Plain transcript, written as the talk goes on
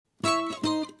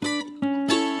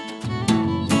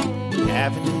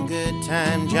Having a good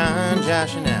time, John,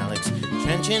 Josh, and Alex.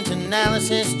 Trenchant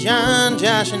analysis, John,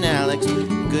 Josh, and Alex.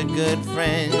 Good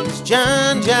friends,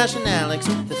 John, Josh, and Alex.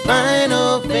 The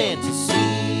Final Fantasy.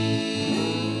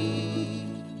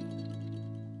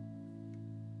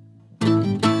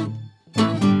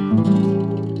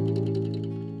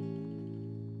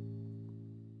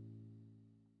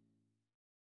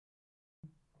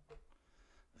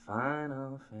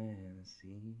 Final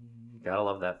Fantasy. Gotta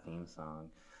love that theme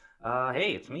song.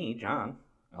 Hey, it's me, John.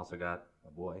 I also got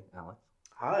a boy, Alex.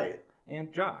 Hi.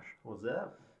 And Josh. What's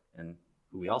up? And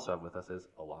who we also have with us is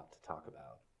a lot to talk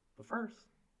about. But first,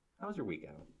 how was your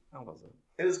weekend? How was it?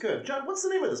 It was good. John, what's the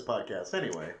name of this podcast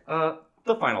anyway?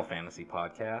 The Final Fantasy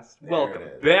Podcast. There Welcome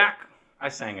it is. back. I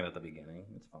sang it at the beginning.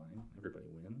 It's fine. Everybody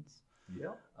wins.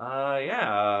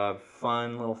 Yep.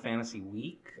 Fun little fantasy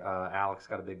week. Alex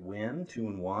got a big win,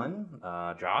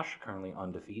 2-1. Josh currently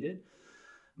undefeated.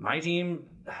 My team,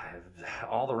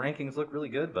 all the rankings look really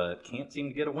good, but can't seem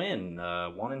to get a win.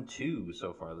 1-2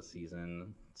 so far this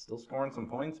season. Still scoring some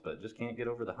points, but just can't get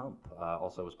over the hump.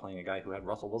 Also was playing a guy who had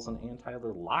Russell Wilson and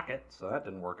Tyler Lockett, so that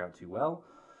didn't work out too well.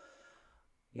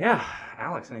 Yeah,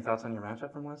 Alex, any thoughts on your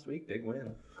matchup from last week? Big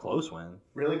win. Close win.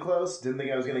 Really close. Didn't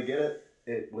think I was going to get it.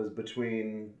 It was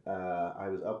between, I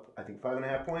was up, I think,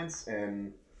 5.5 points,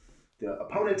 and the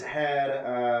opponent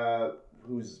had,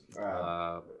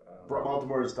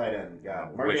 Baltimore's tight end.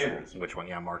 Mark Andrews. Which one?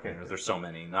 Yeah, Mark Andrews. There's so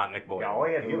many. Not Nick Boyd. Yeah, all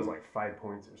he had to get was like 5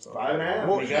 points or something. 5.5.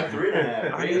 Well, He got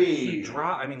 3.5. He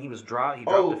dropped. He was dropped. He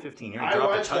dropped the 15 yard. I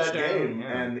Dropped watched a touchdown. that game,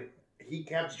 Yeah. and he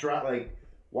kept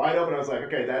wide open. I was like,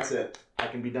 okay, that's it. I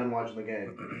can be done watching the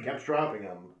game. He kept dropping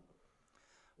them.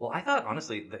 Well, I thought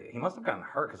honestly that he must have gotten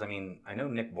hurt because I know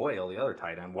Nick Boyle, the other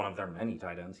tight end, one of their many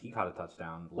tight ends, he caught a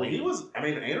touchdown. Well, late.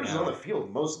 Andrews was on the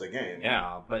field most of the game.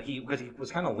 Yeah, but he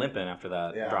was kind of limping after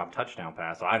that drop touchdown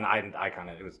pass. So I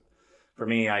kind of, it was, for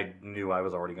me, I knew I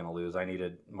was already going to lose. I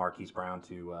needed Marquise Brown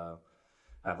to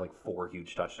have like 4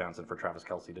 huge touchdowns and for Travis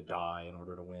Kelce to die in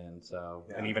order to win. So,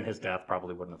 and even his death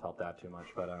probably wouldn't have helped that too much.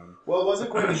 But well, it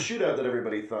wasn't quite the shootout that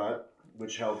everybody thought,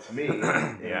 which helped me.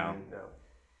 Yeah.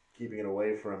 Keeping it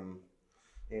away from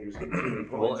Andrews getting too many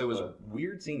points. Well, it was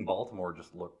weird seeing Baltimore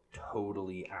just look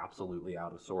totally, absolutely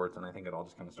out of sorts, and I think it all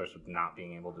just kind of starts with not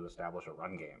being able to establish a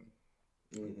run game.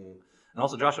 Mm-hmm. And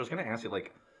also, Josh, I was going to ask you,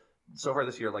 so far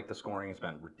this year, the scoring has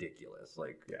been ridiculous.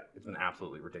 It's been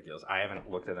absolutely ridiculous. I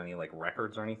haven't looked at any,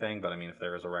 records or anything, but, if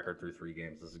there is a record through 3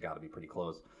 games, this has got to be pretty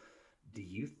close. Do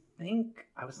you think,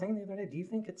 I was thinking the other day, do you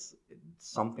think it's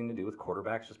something to do with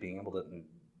quarterbacks just being able to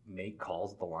make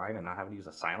calls at the line and not having to use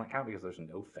a silent count because there's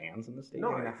no fans in the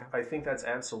stadium? No, I think that's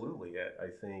absolutely it. I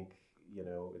think,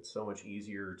 it's so much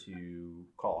easier to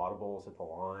call audibles at the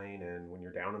line, and when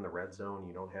you're down in the red zone,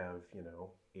 you don't have,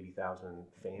 80,000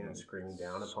 fans screaming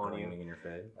down upon you. In your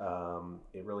face.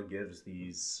 It really gives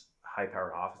these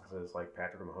high-powered offenses like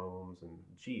Patrick Mahomes and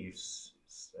Chiefs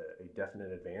a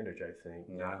definite advantage, I think.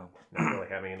 Yeah. Not really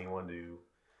having anyone to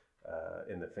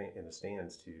in the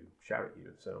stands to shout at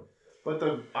you. So. But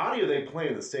the audio they play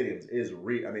in the stadiums is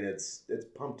it's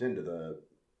pumped into the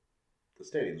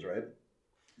stadiums, right?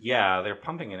 Yeah, they're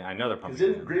pumping it. I know they're pumping it.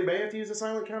 Didn't Green Bay have to use a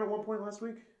silent count at one point last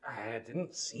week? It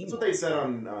didn't seem. That's what they said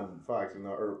on Fox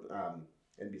or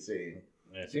NBC.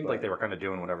 It seemed like they were kind of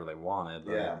doing whatever they wanted.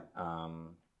 But, yeah.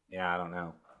 I don't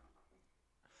know.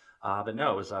 But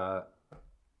no, it was. I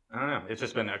don't know. It's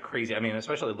just been a crazy.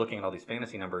 Especially looking at all these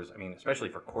fantasy numbers. Especially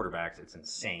for quarterbacks, it's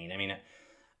insane.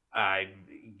 A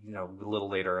little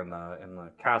later in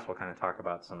the cast, we'll kind of talk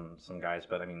about some guys,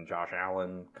 but Josh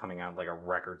Allen coming out a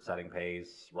record-setting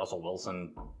pace, Russell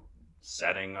Wilson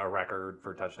setting a record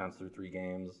for touchdowns through 3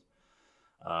 games,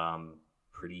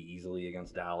 pretty easily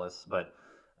against Dallas. But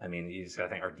you just got to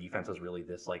think our defense is really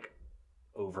this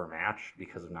overmatched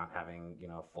because of not having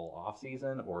a full off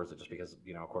season, or is it just because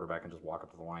a quarterback can just walk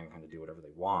up to the line and kind of do whatever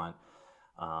they want?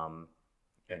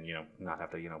 And not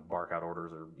have to bark out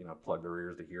orders or plug their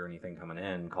ears to hear anything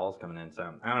calls coming in.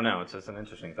 So I don't know. It's just an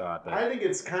interesting thought. But I think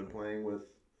it's kind of playing with,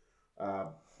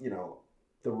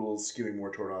 the rules skewing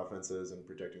more toward offenses and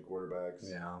protecting quarterbacks.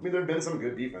 Yeah. There have been some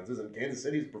good defenses, and Kansas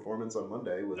City's performance on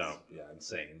Monday was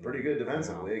insane. Pretty good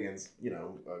defensively against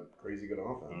a crazy good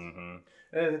offense. Mm-hmm.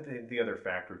 And the other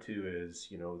factor too is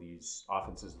these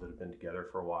offenses that have been together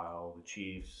for a while, the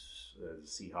Chiefs, the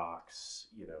Seahawks,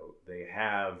 they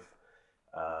have.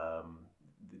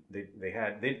 The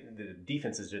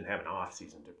defenses didn't have an off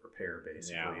season to prepare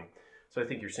basically. Yeah. So I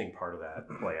think you're seeing part of that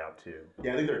play out too.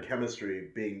 Yeah, I think their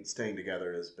chemistry staying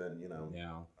together has been,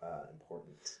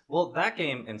 important. Well, that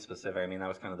game in specific, that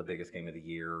was kind of the biggest game of the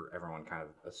year. Everyone kind of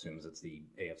assumes it's the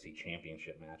AFC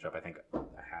Championship matchup. I think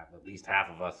at least half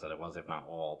of us said it was, if not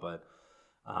all. But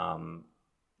Pat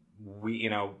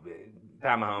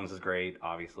Mahomes is great,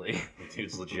 obviously. The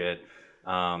dude's legit.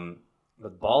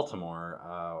 But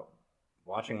Baltimore,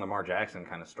 watching Lamar Jackson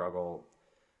kind of struggle,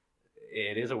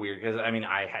 it is a weird, because, I mean,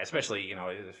 especially,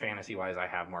 fantasy wise, I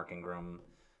have Mark Ingram.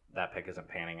 That pick isn't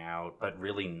panning out, but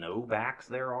really no backs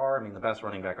there are. I mean, the best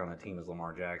running back on the team is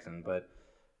Lamar Jackson, but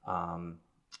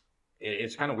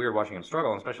it's kind of weird watching him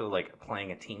struggle, and especially like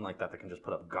playing a team like that can just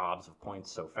put up gobs of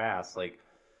points so fast. Like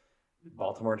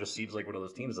Baltimore just seems like one of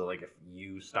those teams that, like, if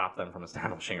you stop them from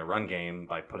establishing a run game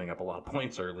by putting up a lot of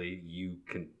points early, you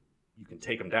can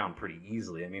take them down pretty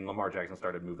easily. I mean, Lamar Jackson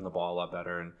started moving the ball a lot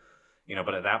better, and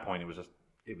but at that point it was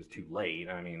too late.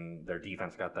 I mean, their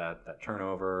defense got that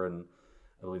turnover, and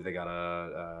I believe they got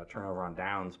a turnover on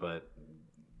downs, but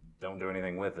don't do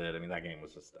anything with it. I mean, that game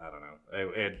was just, I don't know.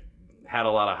 It had a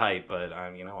lot of hype, but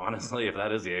honestly, if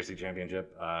that is the AFC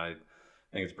Championship, I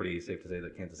think it's pretty safe to say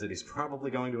that Kansas City's probably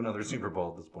going to another Super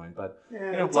Bowl at this point. But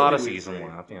a lot of season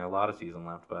left. A lot of season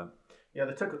left. But yeah,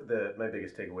 my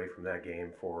biggest takeaway from that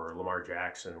game for Lamar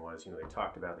Jackson was, they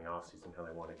talked about in the offseason how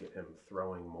they want to get him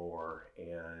throwing more,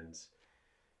 and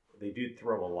they did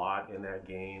throw a lot in that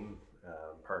game.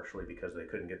 Partially because they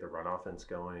couldn't get the run offense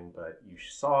going, but you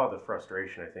saw the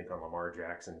frustration, I think, on Lamar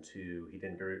Jackson too. He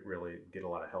didn't really get a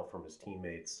lot of help from his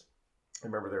teammates. I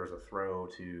remember there was a throw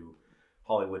to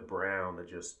Hollywood Brown that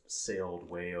just sailed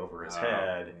way over his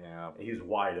head. Yeah. He was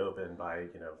wide open by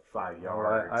 5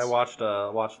 yards. I watched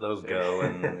those go,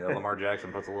 and Lamar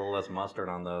Jackson puts a little less mustard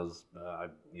on those.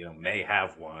 May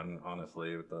have one,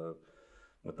 honestly, with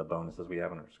the bonuses we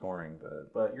have in our scoring,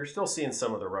 but you're still seeing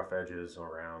some of the rough edges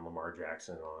around Lamar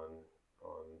Jackson on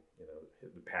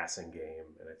the passing game,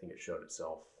 and I think it showed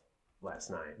itself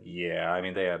last night. Yeah, I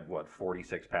mean, they had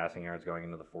 46 passing yards going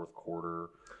into the fourth quarter.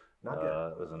 Not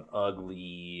good. It was an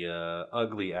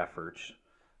ugly effort,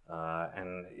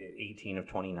 and 18 of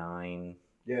 29.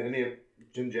 Yeah, didn't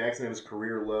Jim Jackson have his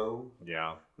career low?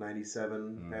 Yeah,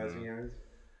 97 passing yards.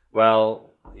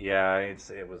 Well, yeah,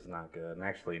 it was not good. And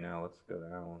actually, no, let's go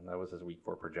down. That was his week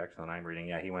 4 projection that I'm reading.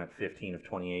 Yeah, he went 15 of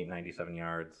 28, 97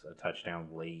 yards, a touchdown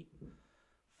late,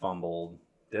 fumbled.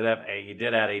 He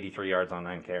did add 83 yards on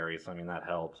 9 carries. So, I mean, that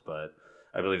helps. But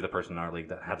I believe the person in our league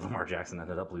that had Lamar Jackson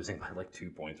ended up losing by like 2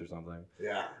 points or something.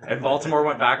 Yeah. And Baltimore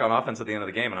went back on offense at the end of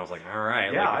the game, and I was like, all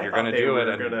right, yeah, if you're going to do it,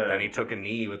 and then he took a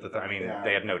knee with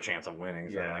they had no chance of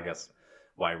winning. So I guess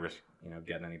why risk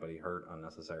getting anybody hurt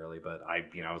unnecessarily? But I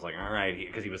was like, all right,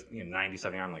 because he was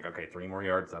 97 yards. I'm like, okay, 3 more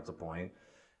yards, that's a point.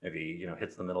 If he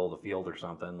hits the middle of the field or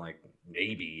something, like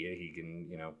maybe he can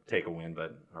take a win.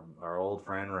 But our old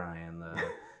friend Ryan, the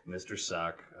Mr.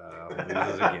 Suck,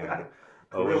 loses again.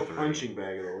 The real punching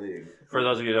bag of the league. For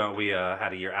those of you who don't, we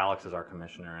had a year. Alex is our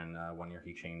commissioner, and 1 year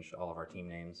he changed all of our team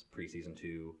names preseason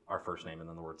to our first name and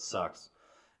then the word sucks.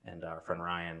 And our friend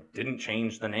Ryan didn't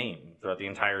change the name throughout the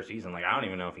entire season. Like, I don't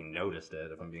even know if he noticed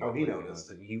it. If I'm being he noticed.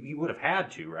 Honest. He would have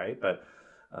had to, right? But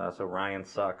so Ryan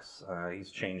Sucks. He's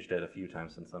changed it a few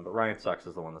times since then. But Ryan Sucks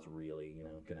is the one that's really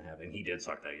going to have it. And he did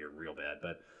suck that year real bad.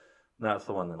 But that's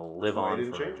the one that'll live on.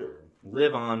 Didn't change it.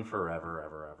 Live on forever,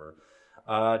 ever,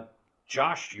 ever.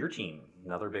 Josh, your team,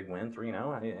 another big win,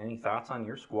 3-0. Any thoughts on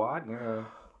your squad? You're a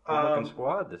good-looking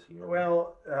squad this year.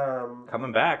 Well,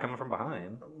 coming from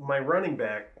behind. My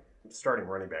starting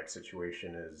running back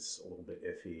situation is a little bit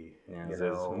iffy. Yeah,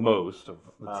 most of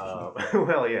the team.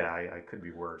 Well, yeah, I could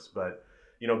be worse, but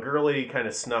Gurley kind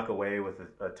of snuck away with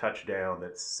a touchdown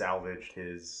that salvaged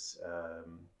his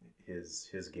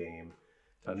game.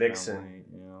 Mixon,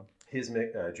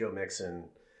 Joe Mixon.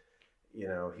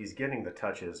 He's getting the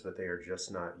touches, but they are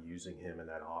just not using him in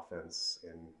that offense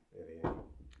in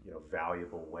a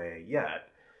valuable way yet.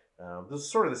 This is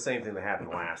sort of the same thing that happened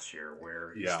last year,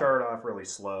 where he started off really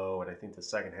slow, and I think the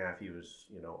second half he was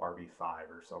RB5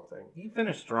 or something. He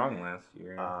finished strong last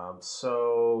year. I'm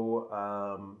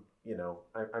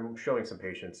showing some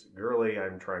patience. Gurley,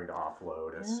 I'm trying to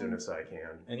offload as soon as I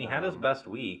can. And he had his best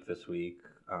week this week.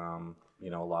 A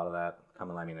lot of that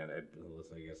coming. I mean,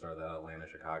 listen, you started that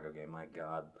Atlanta-Chicago game. My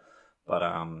God. But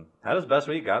had his best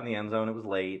week. Got in the end zone. It was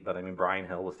late, but I mean, Brian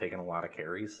Hill was taking a lot of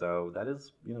carries, so that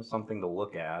is something to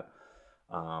look at.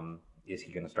 Is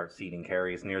he going to start seeding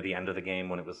carries near the end of the game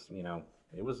when it was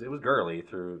it was Gurley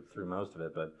through most of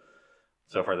it, but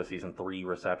so far this season 3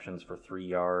 receptions for 3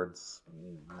 yards,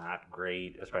 not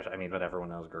great. Especially, but everyone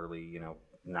knows Gurley,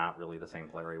 not really the same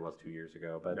player he was 2 years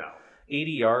ago, but. No.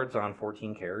 80 yards on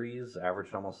 14 carries,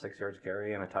 averaged almost 6 yards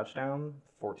carry and a touchdown,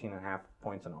 14.5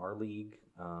 points in our league.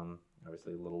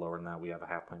 Obviously a little lower than that. We have a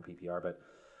half-point PPR, but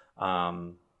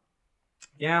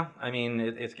Yeah, I mean,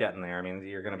 it's getting there. I mean,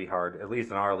 you're going to be hard, at least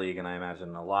in our league, and I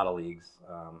imagine a lot of leagues,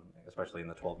 especially in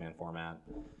the 12-man format.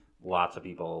 Lots of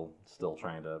people still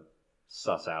trying to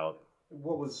suss out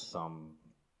What was some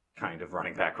kind of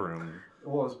running back room.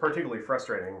 Well, it was particularly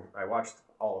frustrating. I watched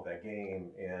all of that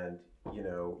game, and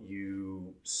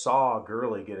you saw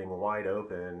Gurley getting wide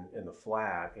open in the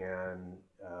flat, and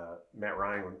Matt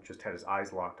Ryan just had his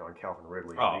eyes locked on Calvin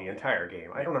Ridley the entire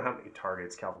game. I don't know how many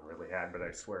targets Calvin Ridley had, but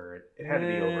I swear it had to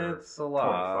be over. It's a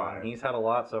lot. 25. He's had a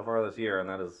lot so far this year, and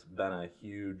that has been a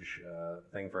huge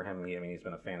thing for him. He's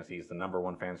been he's the number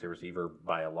one fantasy receiver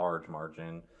by a large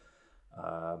margin.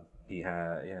 He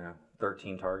had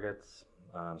 13 targets.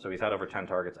 So he's had over 10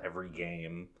 targets every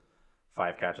game,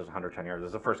 5 catches, 110 yards. This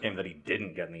is the first game that he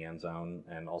didn't get in the end zone,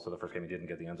 and also the first game he didn't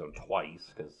get the end zone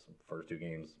twice, because first 2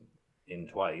 games in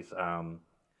twice.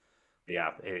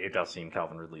 It does seem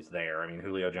Calvin Ridley's there. I mean,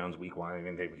 Julio Jones week 1. I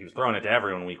mean, he was throwing it to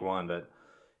everyone week 1, but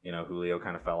Julio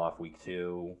kind of fell off week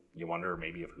 2. You wonder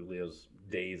maybe if Julio's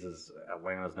days as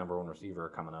Atlanta's number 1 receiver are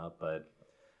coming up, but.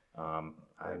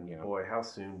 Boy, how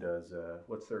soon does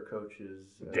what's their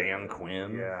coach's Dan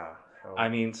Quinn? Yeah. I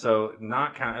mean, so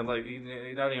not count like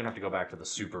you don't even have to go back to the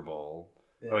Super Bowl.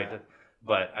 Yeah.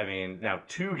 But I mean, now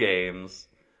 2 games,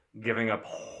 giving up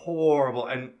horrible,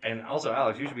 and also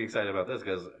Alex, you should be excited about this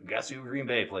because guess who Green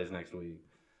Bay plays next week?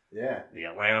 Yeah. The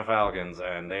Atlanta Falcons,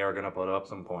 and they are going to put up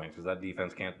some points because that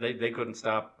defense can't. They couldn't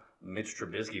stop Mitch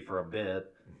Trubisky for a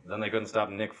bit. Then they couldn't stop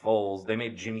Nick Foles. They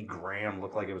made Jimmy Graham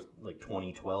look like it was like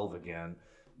 2012 again.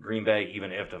 Green Bay,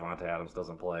 even if Devonta Adams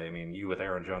doesn't play, I mean, you with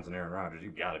Aaron Jones and Aaron Rodgers,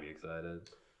 you've got to be excited.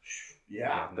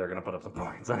 Yeah. They're going to put up some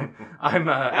points. I'm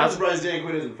surprised Dan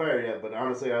Quinn isn't fired yet, but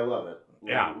honestly, I love it.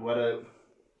 Yeah.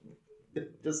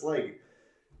 Just like,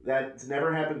 that's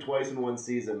never happened twice in one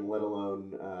season, let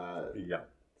alone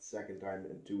second time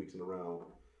in 2 weeks in a row.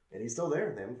 And he's still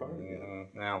there. They haven't fired him yet.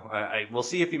 No, we'll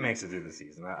see if he makes it through the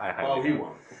season. He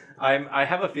won't. I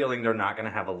have a feeling they're not going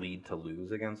to have a lead to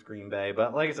lose against Green Bay,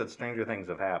 but like I said, stranger things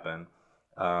have happened.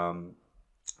 Josh,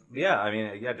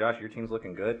 your team's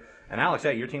looking good. And Alex,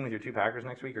 your team with your 2 Packers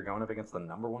next week are going up against the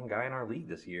number 1 guy in our league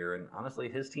this year. And honestly,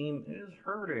 his team is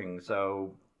hurting,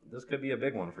 so this could be a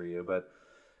big one for you. But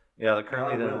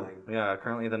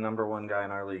currently the number 1 guy in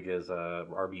our league is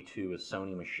RB2 is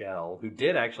Sony Michel, who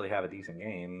did actually have a decent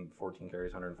game, 14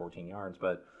 carries, 114 yards.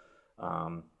 But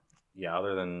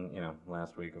other than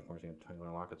last week, of course,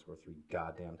 Tyler Lockett scored 3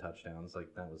 goddamn touchdowns.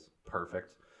 Like that was perfect.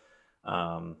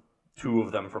 2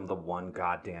 of them from the 1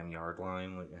 goddamn yard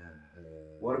line.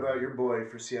 What about your boy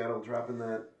for Seattle dropping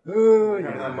that ball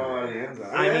out of the end zone?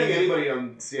 I think anybody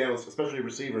on Seattle, especially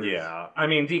receivers. Yeah, I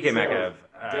mean DK Metcalf.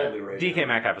 DK now.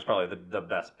 Metcalf is probably the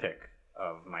best pick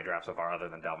of my draft so far, other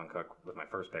than Dalvin Cook was my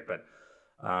first pick. But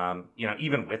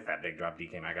even with that big drop,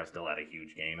 DK Metcalf still had a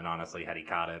huge game. And honestly, had he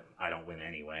caught it, I don't win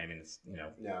anyway. I mean, it's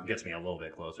gets me a little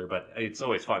bit closer, but it's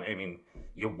always fun. I mean,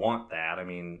 you want that. I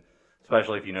mean,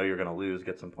 especially if you know you're going to lose,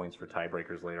 get some points for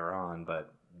tiebreakers later on.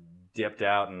 But dipped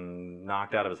out and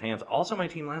knocked out of his hands. Also, my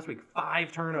team last week,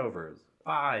 5 turnovers.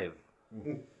 5.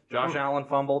 Josh Allen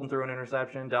fumbled and threw an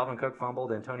interception. Dalvin Cook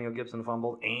fumbled. Antonio Gibson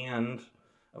fumbled. And,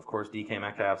 of course, DK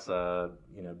Metcalf's,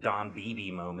 Don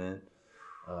Beebe moment.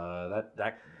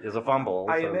 That is a fumble.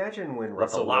 I imagine when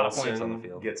Russell Wilson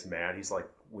gets mad, he's like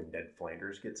when Ned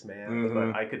Flanders gets mad.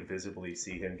 Mm-hmm. But I could visibly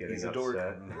see him getting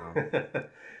upset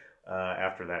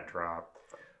after that drop.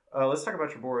 Let's talk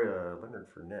about your boy Leonard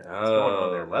Fournette. What's going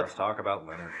on there, let's talk about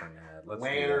Leonard Fournette.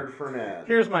 Leonard Fournette.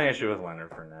 Here's my issue with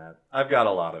Leonard Fournette. I've got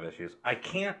a lot of issues. I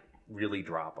can't really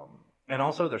drop him. And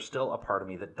also, there's still a part of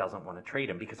me that doesn't want to trade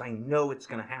him because I know it's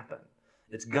going to happen.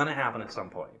 It's going to happen at some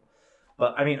point.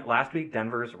 But, I mean, last week,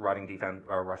 Denver's rush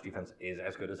defense is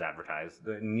as good as advertised.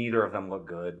 Neither of them look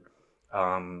good.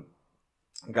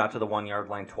 Got to the 1-yard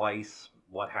line twice.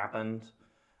 What happened?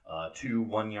 2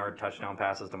 1-yard touchdown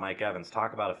passes to Mike Evans.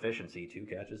 Talk about efficiency. 2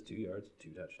 catches, 2 yards, 2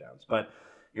 touchdowns. But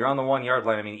you're on the 1-yard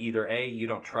line. I mean, either A, you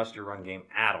don't trust your run game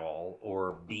at all,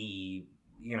 or B,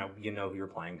 you know who you're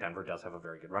playing. Denver does have a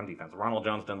very good run defense. Ronald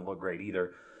Jones didn't look great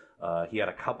either. He had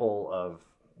a couple of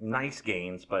nice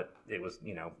gains, but it was,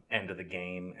 end of the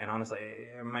game. And honestly,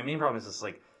 my main problem is just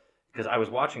because I was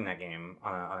watching that game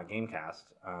on a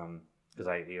Gamecast, because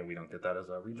we don't get that as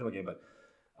a regional game, but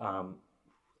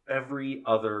every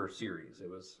other series, it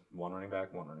was 1 running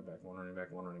back, 1 running back, 1 running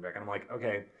back, 1 running back. And I'm like,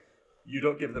 okay, you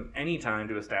don't give them any time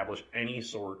to establish any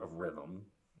sort of rhythm.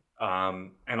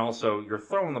 And also, you're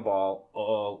throwing the ball a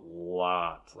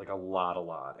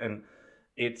lot. And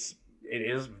it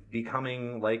is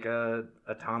becoming like a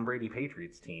Tom Brady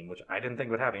Patriots team, which I didn't think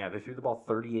would happen. Yeah, they threw the ball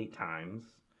 38 times.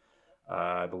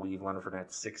 I believe Leonard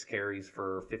Fournette 6 carries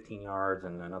for 15 yards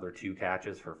and another 2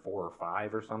 catches for 4 or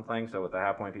 5 or something. So with the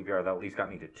half-point PPR, that at least got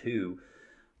me to 2.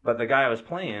 But the guy I was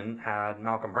playing had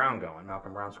Malcolm Brown going.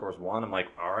 Malcolm Brown scores 1. I'm like,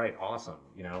 all right, awesome.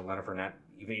 Leonard Fournette,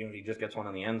 even if he just gets one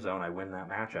in the end zone, I win that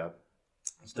matchup.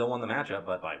 Still won the matchup,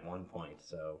 but by 1 point.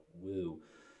 So, woo.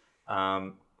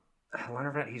 Leonard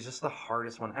Fournette, he's just the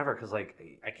hardest one ever because, I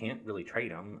can't really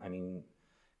trade him. I mean,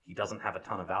 he doesn't have a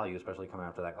ton of value, especially coming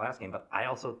after that last game. But I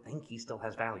also think he still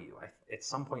has value. At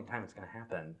some point in time, it's going to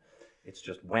happen. It's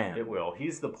just when. It will.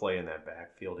 He's the play in that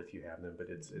backfield if you have him, but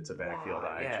it's a backfield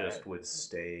I just would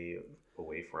stay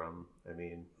away from. I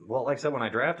mean, well, like I said, when I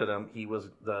drafted him, he was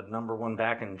the number 1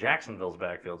 back in Jacksonville's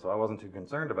backfield, so I wasn't too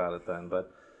concerned about it then.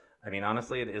 But I mean,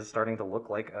 honestly, it is starting to look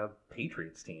like a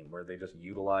Patriots team where they just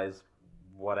utilize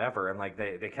whatever. And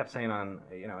they kept saying on,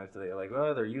 if they're like,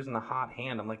 well, they're using the hot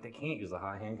hand. I'm like, they can't use the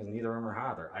hot hand because neither of them are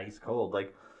hot. They're ice cold.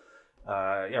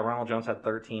 Ronald Jones had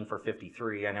 13 for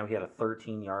 53. I know he had a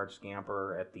 13-yard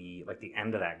scamper at the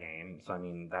end of that game. So I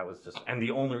mean, that was just, and the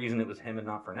only reason it was him and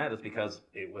not Fournette is because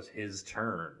it was his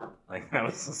turn. That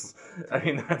was just,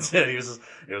 that's it.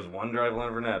 It was one drive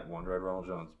Leonard Fournette, one drive Ronald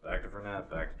Jones, back to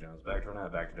Fournette, back to Jones, back to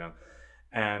Fournette, back to Jones,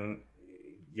 and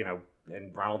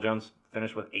and Ronald Jones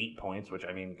finished with 8 points, which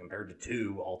I mean, compared to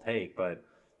 2, I'll take, but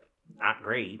not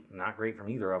great from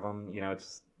either of them.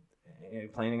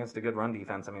 It's playing against a good run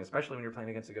defense. I mean, especially when you're playing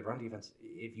against a good run defense,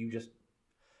 if you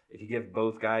give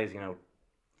both guys,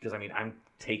 because I mean, I'm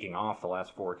taking off the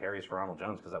last 4 carries for Ronald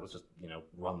Jones because that was just,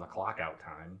 run the clock out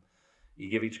time.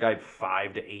 You give each guy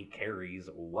 5 to 8 carries,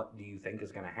 what do you think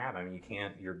is going to happen? I mean, you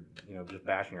can't, you're, just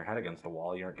bashing your head against a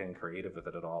wall. You aren't getting creative with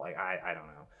it at all. I don't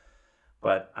know.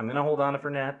 But I'm going to hold on to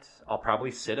Fournette. I'll probably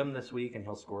sit him this week, and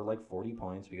he'll score 40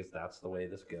 points because that's the way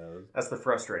this goes. That's the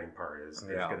frustrating part is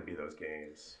there's going to be those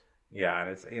games. Yeah,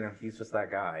 and it's he's just that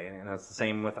guy, and it's the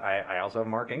same with I also have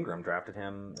Mark Ingram, drafted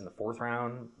him in the 4th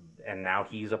round, and now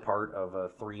he's a part of a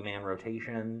 3-man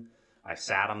rotation. I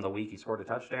sat him the week he scored a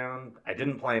touchdown. I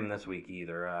didn't play him this week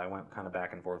either. I went kind of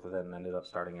back and forth with it and ended up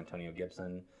starting Antonio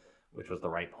Gibson, which was the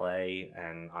right play.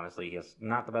 And honestly, he has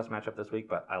not the best matchup this week,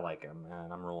 but I like him,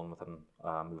 and I'm rolling with him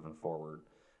moving forward,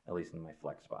 at least in my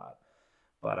flex spot.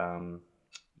 But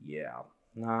yeah.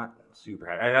 Not super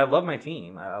happy. I love my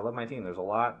team. I love my team. There's a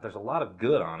lot of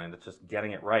good on it. It's just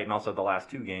getting it right. And also the last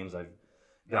 2 games I've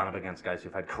gone up against guys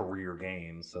who've had career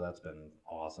games, so that's been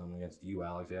awesome. Against you,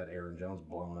 Alex, you had Aaron Jones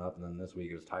blown up, and then this week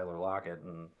it was Tyler Lockett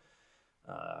and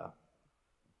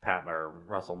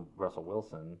Russell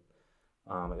Wilson.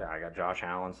 I got Josh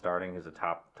Allen starting, who's a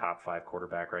top 5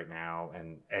 quarterback right now,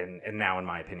 and now in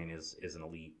my opinion is an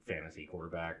elite fantasy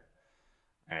quarterback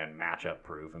and matchup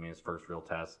proof. I mean, his first real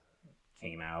test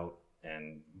came out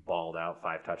and balled out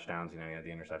 5 touchdowns. He had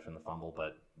the interception, the fumble,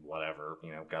 but whatever.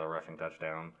 Got a rushing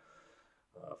touchdown,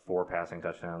 4 passing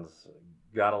touchdowns.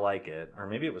 Gotta like it. Or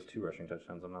maybe it was 2 rushing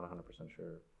touchdowns. I'm not 100%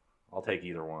 sure. I'll take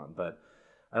either one. But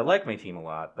I like my team a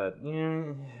lot, but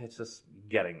it's just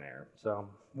getting there. So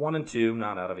 1 and 2,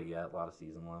 not out of it yet. A lot of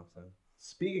season left. So.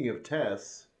 Speaking of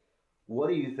tests, what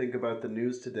do you think about the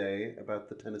news today about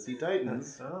the Tennessee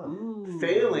Titans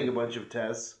failing a bunch of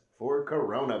tests for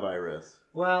coronavirus?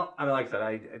 Well, I mean, like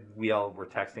I said, we all were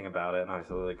texting about it, and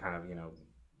obviously kind of,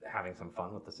 having some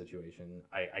fun with the situation.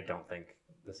 I don't think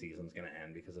the season's going to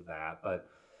end because of that, but...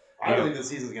 I don't think the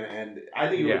season's going to end. I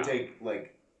think it would take,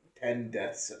 10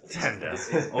 deaths. 10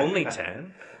 deaths? Only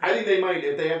 10? I think they might.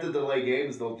 If they have to delay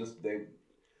games,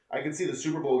 I can see the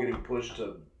Super Bowl getting pushed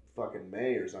to fucking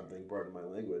May or something, pardon my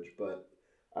language, but...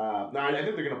 no, I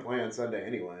think they're going to play on Sunday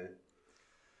anyway.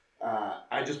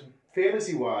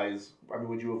 Fantasy-wise, I mean,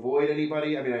 would you avoid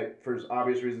anybody? I mean, for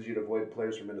obvious reasons, you'd avoid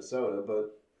players from Minnesota,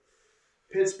 but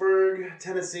Pittsburgh,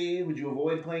 Tennessee, would you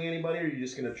avoid playing anybody, or are you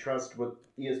just going to trust what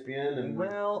ESPN and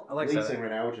leasing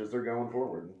right now, which is they're going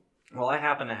forward? Well, I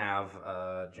happen to have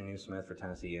Jonnu Smith for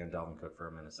Tennessee and Dalvin Cook for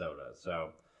Minnesota, so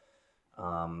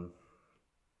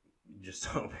just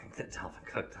hoping that Dalvin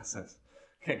Cook doesn't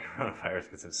get coronavirus,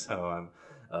 because if so, I'm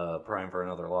prime for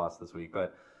another loss this week,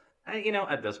 but...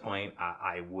 at this point,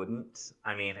 I wouldn't.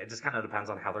 I mean, it just kind of depends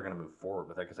on how they're going to move forward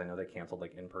with it, because I know they canceled,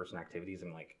 in-person activities,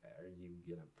 and, are you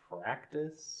going to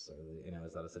practice? Or,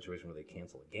 is that a situation where they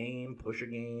cancel a game, push a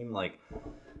game?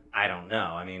 I don't know.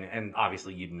 I mean, and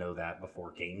obviously you'd know that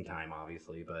before game time,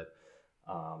 obviously, but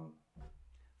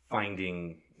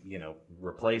finding,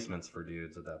 replacements for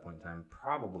dudes at that point in time,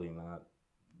 probably not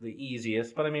the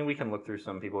easiest, but, I mean, we can look through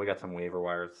some people. We got some waiver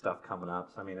wire stuff coming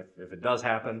up, so, I mean, if it does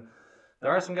happen... There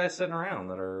are some guys sitting around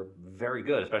that are very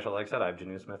good, especially, like I said, I have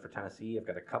Jonnu Smith for Tennessee. I've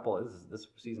got a couple. This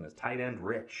season is tight end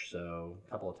rich, so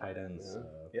a couple of tight ends.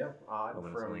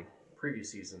 From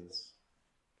previous seasons.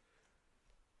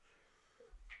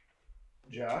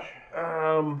 Josh,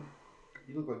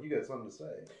 you look like you got something to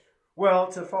say.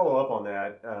 Well, to follow up on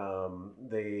that,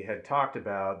 they had talked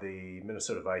about the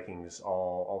Minnesota Vikings.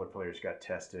 All their players got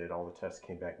tested. All the tests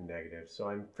came back negative. So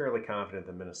I'm fairly confident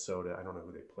that Minnesota. I don't know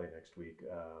who they play next week.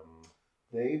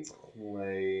 They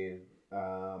play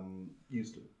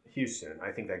Houston. Houston.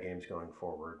 I think that game's going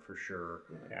forward for sure.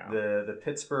 Yeah. The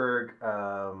Pittsburgh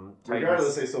Regardless,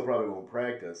 Titans. they still probably won't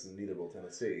practice, and neither will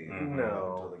Tennessee. Mhm.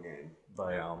 No. Until the game.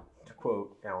 But Yeah. to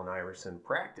quote Allen Iverson,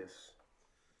 practice.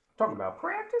 Talking about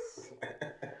practice.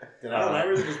 Did Allen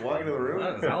Iverson just walk into the room?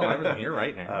 Is Allen Iverson here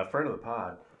right now? Friend of the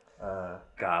pod.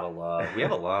 Gotta love. We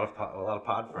have a lot of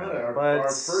pod friends. Our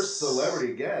first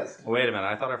celebrity guest. Wait a minute.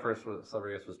 I thought our first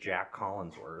celebrity guest was Jack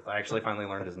Collinsworth. I actually finally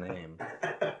learned his name,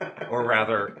 or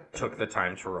rather, took the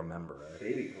time to remember it.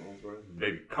 Baby Collinsworth.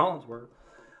 Baby Collinsworth.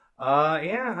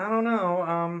 Yeah, I don't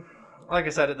know. Like I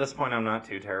said, at this point, I'm not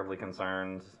too terribly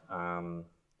concerned.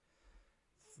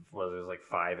 There's like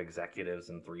 5 executives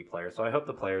and 3 players, so I hope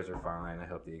the players are fine. I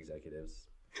hope the executives,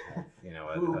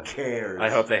 Who cares? I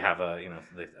hope they have a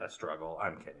struggle.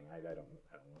 I'm kidding. I don't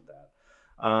want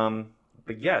that.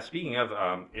 But yeah, speaking of,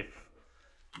 if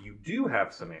you do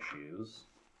have some issues,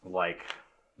 like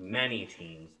many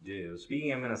teams do.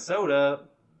 Speaking of Minnesota,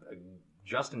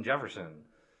 Justin Jefferson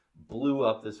blew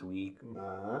up this week.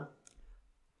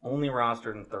 Only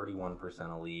rostered in 31%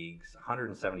 of leagues,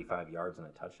 175 yards and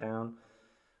a touchdown.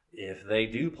 If they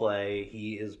do play,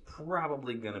 he is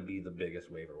probably going to be the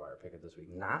biggest waiver wire pick this week.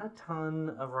 Not a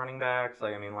ton of running backs.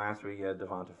 Last week you had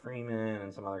Devonta Freeman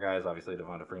and some other guys. Obviously,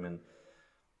 Devonta Freeman,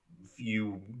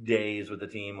 few days with the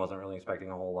team, wasn't really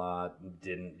expecting a whole lot.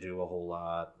 Didn't do a whole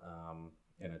lot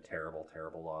in a terrible,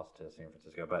 terrible loss to San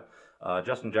Francisco. But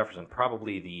Justin Jefferson,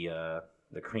 probably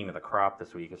the cream of the crop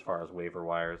this week as far as waiver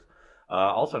wires.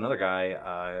 Also, another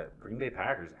guy, Green Bay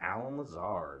Packers, Alan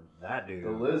Lazard. That dude, The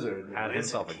Lizard, had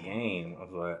himself a game.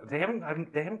 They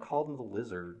haven't called him the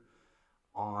Lizard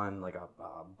on like a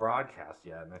broadcast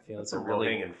yet, and I feel That's like a they're real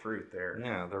really hanging fruit there.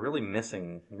 yeah, they're really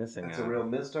missing. It's a real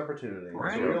missed opportunity.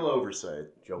 Right. It's a real oversight.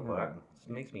 Joe Button.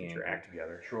 It makes me Get your angry. act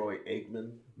together. Troy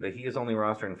Aikman. But he is only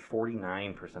rostered in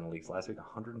 49% of leagues. Last week,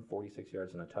 146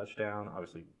 yards and a touchdown.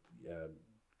 Obviously,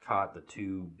 caught the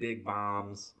 2 big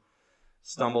bombs.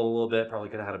 Stumbled a little bit. Probably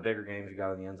could have had a bigger game if he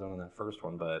got in the end zone in that first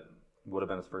one, but would have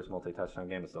been his first multi-touchdown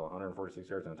game. But still, 146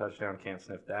 yards and a touchdown. Can't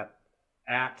sniff that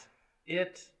at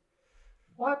it.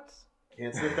 What?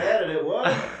 Can't sniff that at it.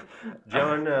 What?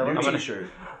 John, New let me t-shirt.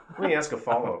 ask a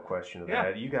follow-up question to Yeah.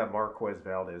 that. You got Marquez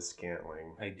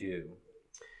Valdez-Scantling. I do.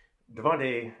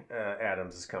 Devontae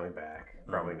Adams is coming back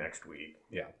probably next week.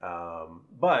 Yeah.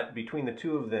 But between the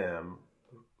two of them,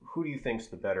 who do you think's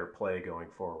the better play going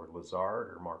forward,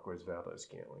 Lazard or Marquez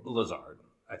Valdez-Scantling? Lazard.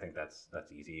 I think that's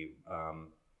easy.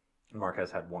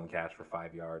 Marquez had 1 catch for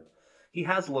 5 yards. He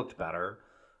has looked better,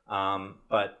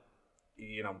 but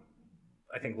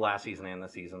I think last season and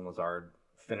this season, Lazard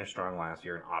finished strong last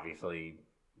year, and obviously,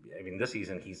 this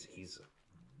season he's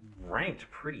ranked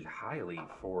pretty highly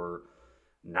for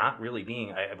not really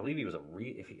being. I believe he was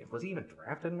was he even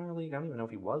drafted in our league? I don't even know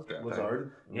if he was drafted.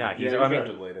 Lazard? Yeah, he was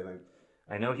drafted late, I think.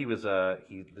 I know he was.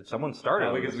 Someone started.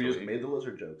 Probably him because this we just week. made the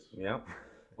Lizard jokes. Yeah.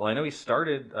 Well, I know he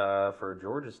started for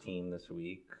Georgia's team this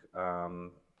week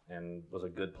and was a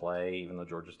good play, even though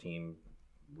Georgia's team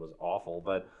was awful.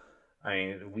 But,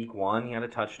 week 1, he had a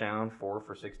touchdown, 4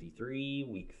 for 63.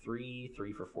 Week 3,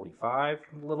 3 for 45.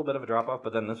 A little bit of a drop-off,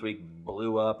 but then this week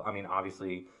blew up.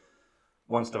 Obviously,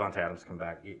 once Devonta Adams comes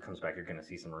back, you're going to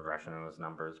see some regression in his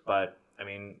numbers. But,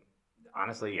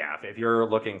 honestly, yeah, if you're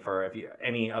looking for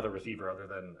any other receiver other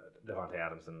than Devonta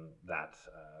Adams in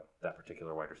that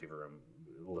particular wide receiver room,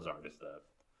 Lazard is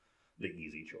the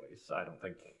easy choice. I don't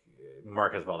think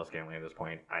Marquez Valdez-Scantling at this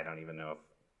point, I don't even know if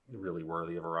really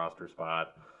worthy of a roster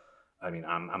spot. I'm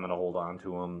going to hold on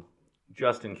to him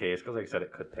just in case, because like I said,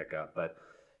 it could pick up. But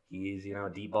he's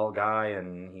a deep ball guy,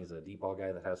 and he's a deep ball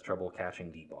guy that has trouble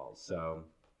catching deep balls. So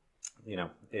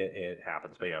it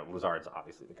happens. But yeah, Lazard's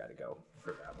obviously the guy to go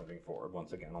for that moving forward.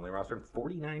 Once again, only rostered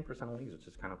 49% of leagues, which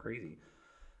is kind of crazy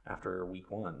after week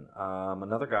 1.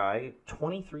 Another guy,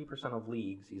 23% of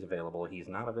leagues he's available. He's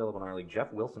not available in our league.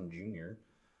 Jeff Wilson Jr.,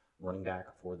 running back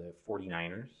for the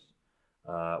 49ers,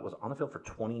 was on the field for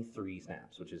 23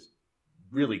 snaps, which is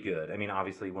really good.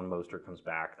 Obviously when Mostert comes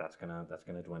back, that's gonna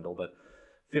dwindle, but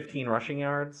 15 rushing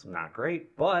yards, not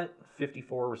great, but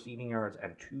 54 receiving yards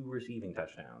and 2 receiving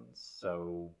touchdowns.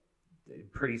 So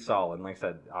pretty solid. And like I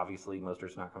said, obviously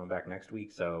Mostert's not coming back next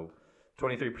week, so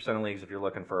 23% of leagues, if you're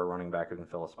looking for a running back who can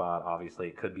fill a spot, obviously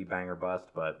it could be bang or bust,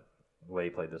 but the way he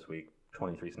played this week,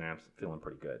 23 snaps, feeling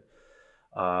pretty good.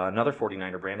 Another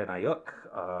 49er, Brandon Ayuk,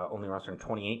 only rostered in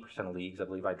 28% of leagues. I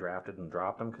believe I drafted and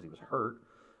dropped him because he was hurt.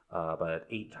 But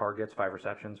 8 targets, 5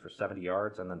 receptions for 70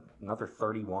 yards, and then another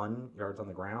 31 yards on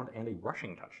the ground and a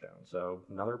rushing touchdown. So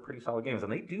another pretty solid games.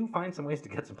 And they do find some ways to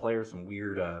get some players some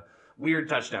weird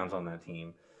touchdowns on that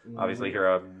team. Obviously, you're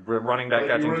a running back But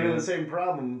catching you run into team. the same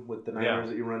problem with the Niners Yeah.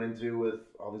 that you run into with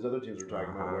all these other teams we're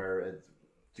talking about, where it's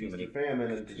Too feast many- or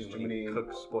famine and Too just many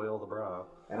cooks spoil the broth.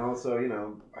 And also,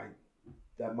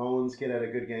 that Mullins kid had a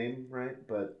good game, right?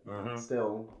 But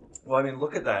still, Well, I mean,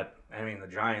 look at that. I mean, the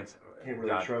Giants can't really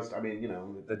got trust. I mean,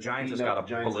 the Giants just beating got up the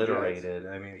Giants obliterated.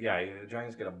 I mean, yeah, the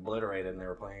Giants get obliterated, and they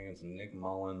were playing against Nick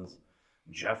Mullins,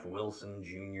 Jeff Wilson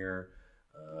Jr.,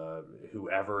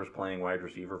 whoever is playing wide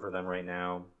receiver for them right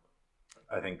now.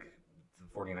 I think the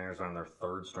 49ers are on their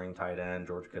 3rd string tight end.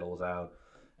 George Kittle is out,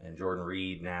 and Jordan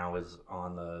Reed now is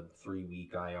on the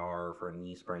 3-week IR for a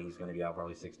knee sprain. He's going to be out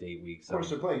probably 6 to 8 weeks. Of course,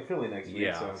 they're playing Philly next week.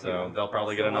 Yeah, so they'll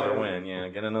probably get still another have- win. Yeah,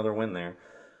 get another win there.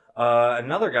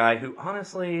 Another guy who,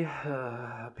 honestly,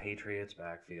 Patriots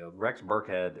backfield. Rex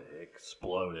Burkhead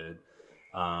exploded.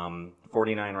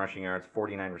 49 rushing yards,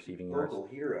 49 receiving yards, Local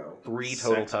hero. 3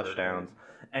 total Sex touchdowns.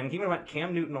 And keep in mind,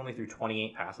 Cam Newton only threw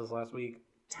 28 passes last week.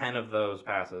 10 of those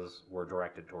passes were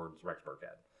directed towards Rex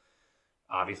Burkhead.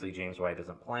 Obviously, James White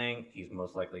isn't playing. He's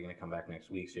most likely going to come back next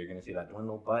week, so you're going to see that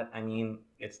dwindle. But, I mean,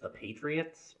 it's the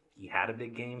Patriots. He had a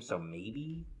big game, so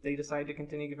maybe they decide to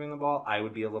continue giving the ball. I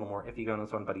would be a little more iffy going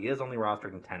this one, but he is only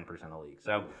rostered in 10% of leagues.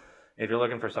 So if you're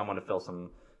looking for someone to fill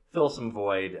some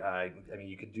void, I mean,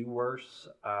 you could do worse.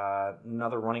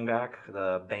 Another running back,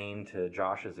 the bane to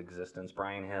Josh's existence,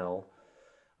 Brian Hill,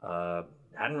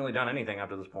 hadn't really done anything up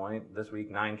to this point. This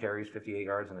week, 9 carries, 58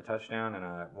 yards, and a touchdown, and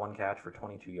 1 catch for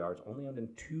 22 yards, only owned in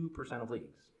 2% of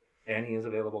leagues. And he is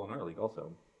available in our league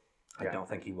also. I don't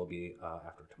think he will be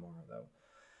after tomorrow, though.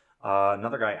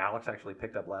 Another guy Alex actually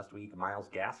picked up last week, Myles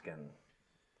Gaskin.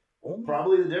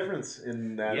 Probably the difference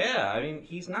in that. Yeah, I mean,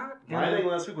 he's not My gonna... thing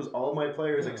last week was all my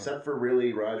players Yeah. except for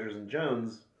really Rodgers and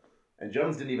Jones. And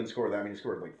Jones didn't even score that. I mean, he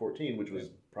scored like 14, which was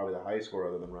probably the highest score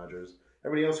other than Rodgers.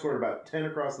 Everybody else scored about 10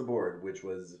 across the board, which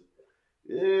was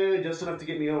just enough to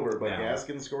get me over. But Yeah.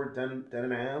 Gaskin scored 10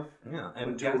 and a half. Yeah, and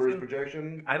Went 2 over his Gaskin,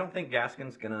 projection. I don't think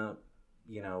Gaskin's gonna,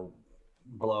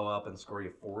 blow up and score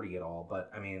you 40 at all. But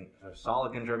I mean, a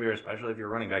solid contributor, especially if you're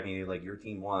running back and like your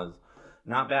team was.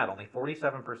 Not bad. Only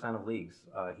 47% of leagues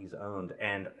he's owned,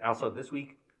 and also this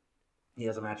week he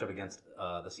has a matchup against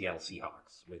the Seattle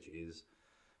Seahawks, which is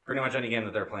pretty much any game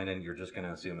that they're playing in. You're just going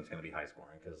to assume it's going to be high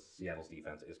scoring because Seattle's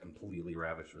defense is completely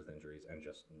ravaged with injuries and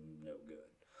just no good.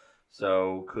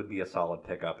 So could be a solid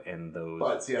pickup in those.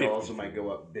 But Seattle 50 also might go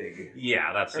up big.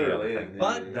 Yeah, that's the other early thing. and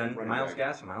But then running Myles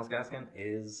back. Gaskin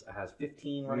has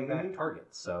 15 running back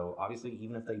targets. So obviously,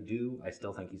 even if they do, I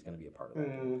still think he's going to be a part of that.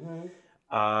 Mm-hmm.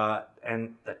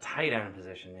 And the tight end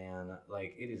position, man,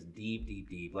 like it is deep, deep,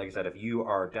 deep. Like I said, if you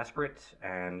are desperate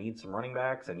and need some running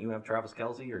backs, and you have Travis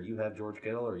Kelce, or you have George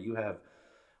Kittle, or you have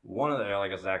one of the,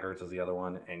 like Zach Ertz is the other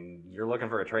one, and you're looking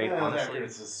for a trade, honestly,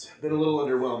 It's been a little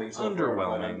underwhelming so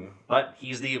underwhelming. far. But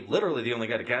he's literally the only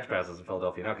guy to catch passes in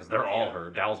Philadelphia now because they're all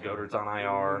hurt. Dallas Goedert's on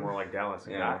IR. More like Dallas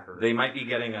and Yeah, got hurt. they might be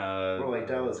getting a More like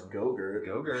Dallas Gogurt.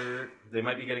 Gogurt. They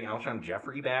might be getting Alshon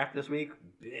Jeffrey back this week.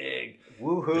 Big.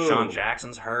 Woohoo! Deshaun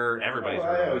Jackson's hurt. Everybody's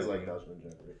hurt. I always like Alshon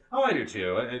Jeffrey. Oh, I do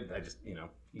too. I just,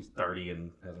 he's 30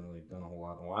 and hasn't really done a whole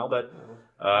lot in a while. But,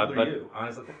 How old are but you?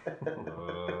 honestly,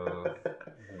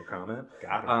 no comment.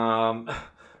 Got him.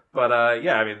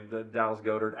 Yeah, I mean, the Dallas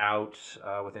Goedert out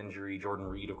with injury. Jordan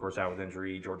Reed, of course, out with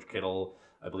injury. George Kittle,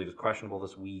 I believe, is questionable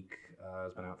this week.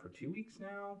 Has been out for 2 weeks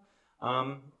now.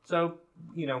 So,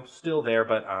 still there.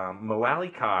 But Mo Alley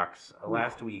Cox,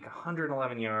 last week,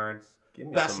 111 yards. Give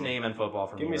me Best some, name in football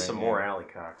for Give me right some now. more Alley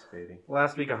Cox, baby.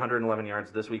 Last week, 111 yards.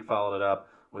 This week, followed it up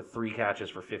with 3 catches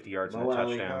for 50 yards and a Mo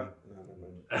Alley touchdown.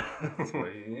 Cox- No, never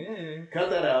mind. Yeah. Cut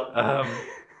that out.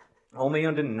 Only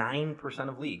owned in 9%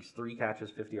 of leagues. 3 catches,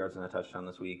 50 yards, and a touchdown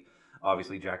this week.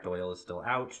 Obviously, Jack Doyle is still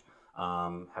out.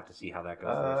 Have to see how that goes.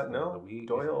 the rest of the No, week.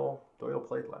 Doyle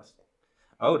played last.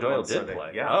 Oh, Doyle on did Sunday.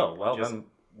 play. Yeah. Oh, well, Just then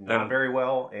Not very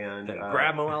well, and then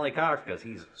grab Mo Alley Cox because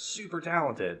he's super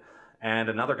talented. And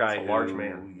another guy He's a large who-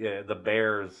 man. Yeah, the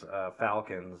Bears,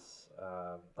 Falcons,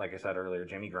 like I said earlier,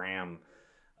 Jimmy Graham,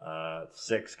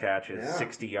 6 catches, Yeah.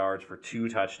 60 yards for 2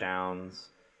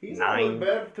 touchdowns. He's not 9 looked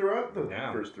bad throughout the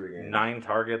Yeah. first 3 games. 9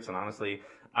 targets, and honestly,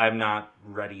 I'm not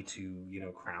ready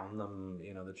to, crown them,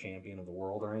 the champion of the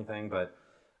world or anything, but,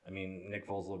 I mean, Nick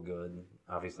Foles looked good.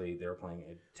 Obviously, they were playing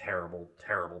a terrible,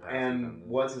 terrible pass And defense.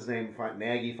 what's his name?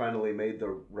 Nagy finally made the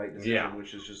right decision, Yeah.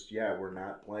 which is just, we're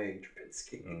not playing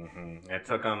Trubisky. It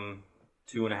took them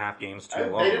 2.5 games too They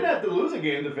long. didn't have to lose a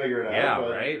game to figure it out. Yeah,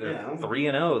 but, right. you They're know.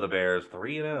 3-0. The Bears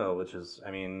 3-0, which is,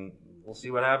 I mean, we'll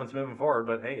see what happens moving forward.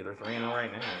 But hey, they're 3-0 right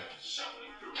now.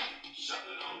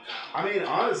 I mean,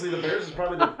 honestly, the Bears is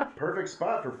probably the perfect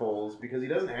spot for Foles because he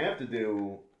doesn't have to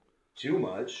do too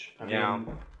much. I mean,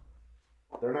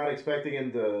 they're not expecting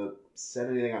him to set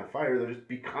anything on fire. They'll just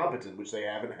be competent, which they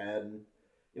haven't had.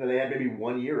 You know, they had maybe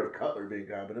 1 year of Cutler being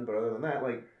competent, but other than that,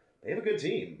 like, they have a good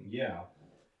team. Yeah.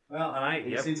 Well, and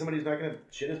You've seen somebody who's not going to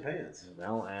shit his pants.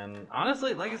 Well, and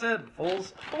honestly, like I said,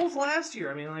 Foles last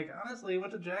year. I mean, like honestly, he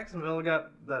went to Jacksonville,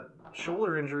 got that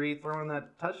shoulder injury, throwing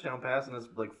that touchdown pass in his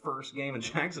like first game in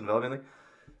Jacksonville. I mean, like,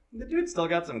 the dude still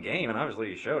got some game, and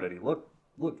obviously he showed it. He looked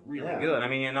really good. I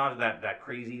mean, and not that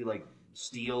crazy like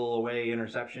steal away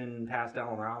interception pass to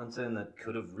Allen Robinson that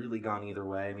could have really gone either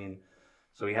way. I mean,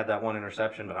 so he had that one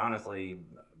interception, but honestly,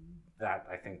 that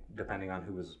I think depending on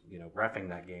who was reffing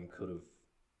that game could have.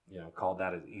 Called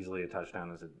that as easily a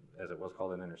touchdown as it was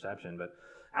called an interception. But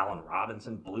Allen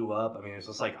Robinson blew up. I mean, it's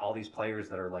just like all these players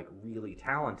that are like really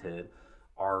talented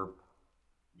are,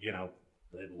 they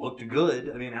looked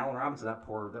good. I mean, Allen Robinson, that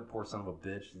poor son of a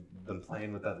bitch, been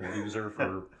playing with that loser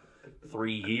for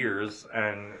 3 years,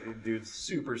 and dude's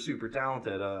super, super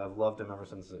talented. I've loved him ever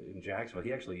since in Jacksonville.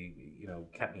 He actually,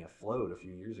 kept me afloat a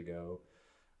few years ago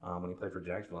when he played for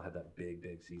Jacksonville. Had that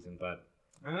big season, but.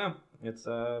 I don't know. It's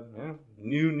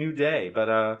new day, but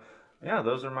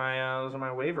those are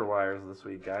my waiver wires this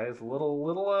week, guys. A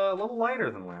little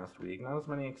lighter than last week. Not as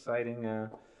many exciting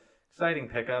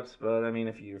pickups, but I mean,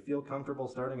 if you feel comfortable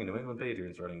starting a New England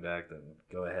Patriots running back, then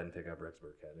go ahead and pick up Rex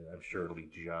Burkhead. I'm sure it'll be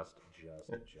just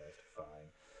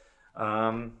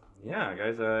fine.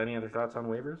 Guys. Any other thoughts on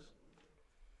waivers?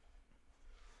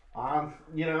 What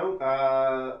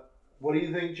do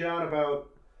you think, John, about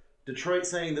Detroit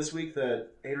saying this week that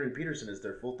Adrian Peterson is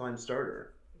their full-time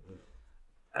starter?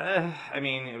 I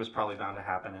mean, it was probably bound to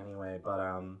happen anyway, but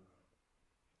I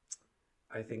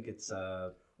think it's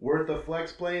worth a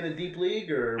flex play in a deep league,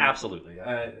 or absolutely,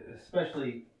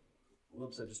 especially.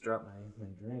 Whoops! I just dropped my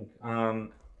drink.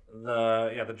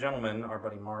 The gentleman, our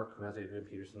buddy Mark, who has Adrian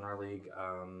Peterson in our league,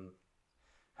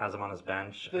 has him on his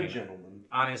bench. The gentleman.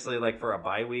 Honestly, like for a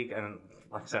bye week, and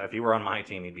like I said, if he were on my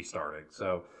team, he'd be starting.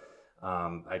 So.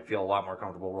 I'd feel a lot more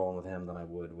comfortable rolling with him than I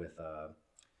would with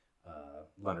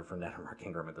Leonard Fournette or Mark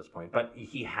Ingram at this point. But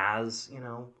he has,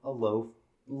 a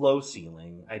low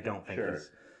ceiling. I don't think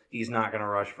he's not going to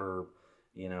rush for,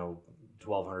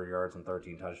 1,200 yards and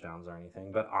 13 touchdowns or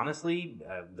anything. But honestly,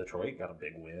 Detroit got a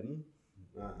big win.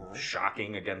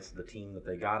 Shocking against the team that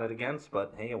they got it against.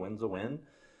 But hey, a win's a win.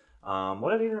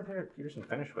 What did Adrian Peterson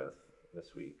finish with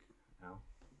this week?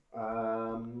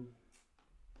 I'm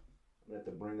going to have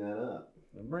to bring that up.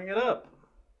 Bring it up.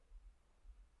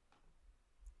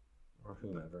 Or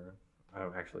whomever.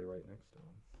 I'm actually right next to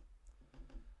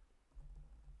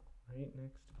him.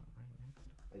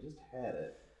 I just had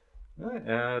it. All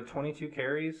right. 22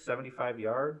 carries, 75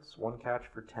 yards, 1 catch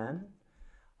for 10.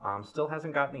 Still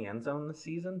hasn't gotten the end zone this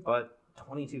season, but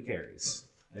 22 carries.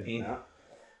 I mean,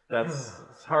 that's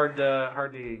it's hard to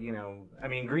I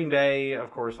mean, Green Bay,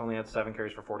 of course, only had 7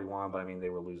 carries for 41, but I mean, they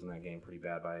were losing that game pretty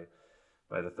bad by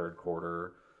the third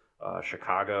quarter.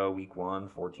 Chicago, week 1,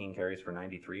 14 carries for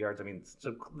 93 yards. I mean,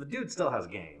 so the dude still has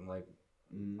game. Like,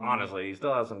 honestly, he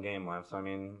still has some game left. So, I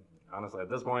mean, honestly, at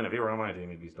this point, if he were on my team,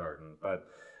 he'd be starting. But,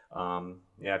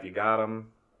 if you got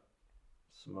him,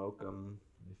 smoke him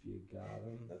if you got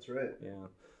him. That's right. Yeah.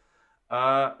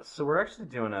 So we're actually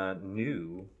doing a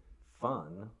new,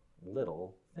 fun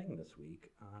little thing this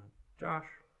week. Josh,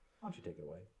 why don't you take it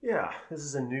away? Yeah, this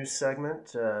is a new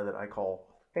segment that I call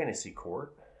Fantasy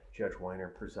Court, Judge Weiner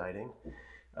presiding.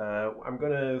 I'm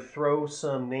going to throw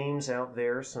some names out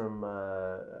there, some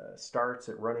starts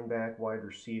at running back, wide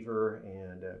receiver,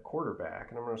 and quarterback,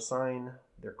 and I'm going to assign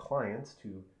their clients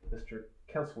to Mr.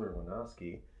 Counselor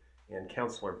Lenoski and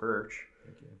Counselor Birch.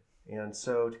 Thank you. And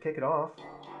so to kick it off,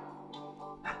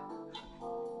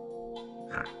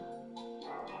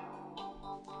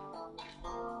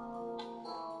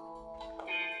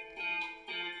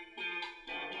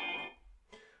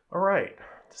 all right,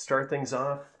 to start things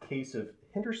off, case of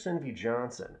Henderson v.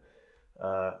 Johnson.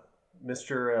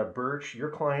 Mr. Birch, your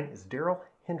client is Daryl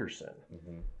Henderson.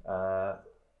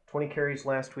 20 carries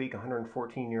last week,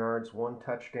 114 yards, 1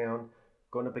 touchdown.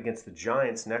 Going up against the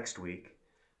Giants next week.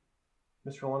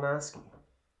 Mr. Lenoski,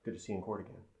 good to see you in court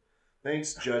again.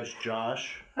 Thanks, Judge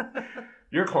Josh.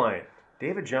 Your client,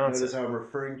 David Johnson. Notice how I'm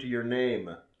referring to your name.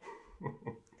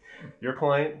 Your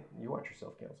client, you watch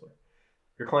yourself, Counselor.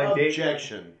 Your client, David.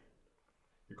 Objection.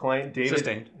 Your client, David.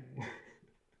 Sustained.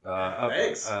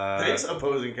 Okay. Thanks,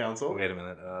 opposing counsel. Wait a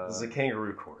minute. This is a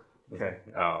kangaroo court. Okay.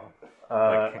 Oh.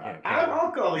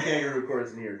 I'll call the kangaroo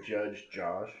courts in here, Judge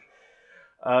Josh.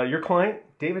 Your client,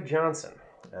 David Johnson,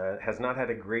 has not had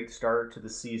a great start to the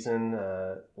season.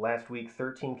 Last week,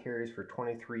 13 carries for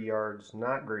 23 yards.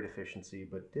 Not great efficiency,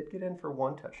 but did get in for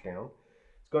 1 touchdown.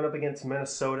 It's going up against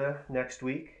Minnesota next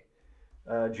week.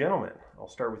 Gentlemen, I'll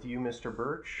start with you, Mr.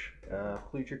 Birch.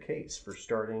 Plead your case for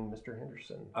starting Mr.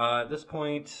 Henderson. At this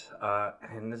point,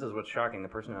 and this is what's shocking, the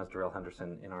person who has Darrell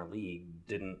Henderson in our league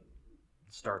didn't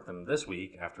start them this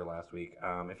week after last week.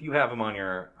 If you have them on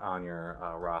your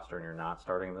roster and you're not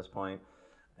starting at this point,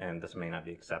 and this may not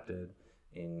be accepted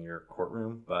in your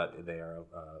courtroom, but they are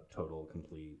a total,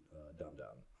 complete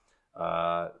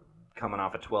dum-dum. Coming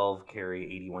off a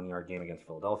 12-carry, 81-yard game against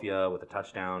Philadelphia with a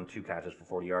touchdown, 2 catches for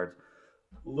 40 yards.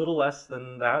 A little less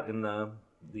than that in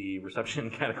the reception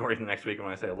category next week. And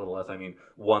when I say a little less, I mean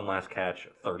 1 less catch,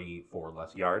 34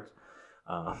 less yards.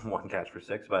 1 catch for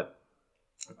 6, but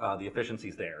the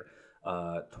efficiency's there.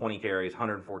 20 carries,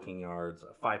 114 yards,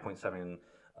 5.7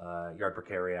 yard per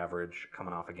carry average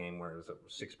coming off a game where it was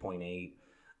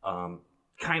 6.8.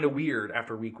 Kind of weird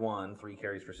after week 1, 3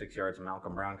 carries for 6 yards.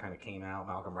 Malcolm Brown kind of came out.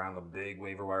 Malcolm Brown, the big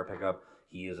waiver wire pickup.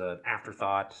 He is an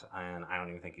afterthought, and I don't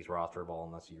even think he's rosterable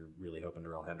unless you're really hoping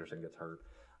Darrell Henderson gets hurt.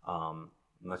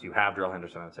 Unless you have Darrell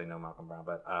Henderson, I'd say no Malcolm Brown.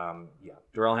 But yeah,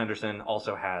 Darrell Henderson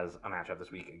also has a matchup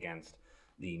this week against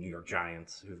the New York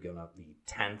Giants, who've given up the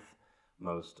 10th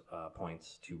most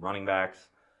points to running backs,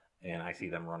 and I see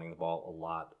them running the ball a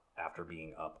lot after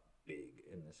being up big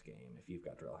in this game. If you've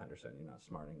got Darrell Henderson, you're not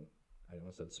smarting. I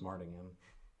almost said smarting him.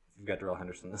 If you've got Darrell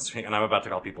Henderson this week, and I'm about to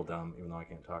call people dumb, even though I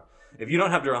can't talk. If you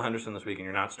don't have Darrell Henderson this week and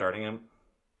you're not starting him,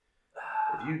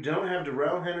 if you don't have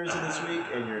Darrell Henderson this week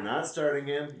and you're not starting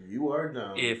him, you are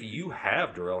dumb. if you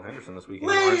have Darrell Henderson this week and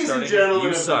Ladies you and aren't starting gentlemen him, you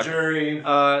of suck. the jury.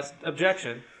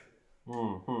 Objection.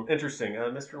 Interesting.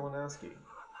 Mr. Lanowski.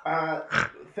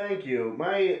 Thank you.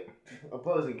 My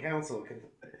opposing counsel can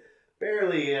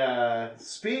barely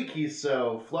speak. He's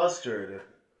so flustered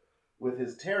with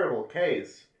his terrible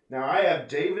case. Now I have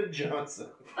David Johnson.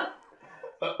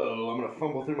 Uh-oh, I'm going to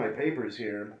fumble through my papers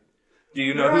here. Do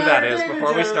you know who that is? David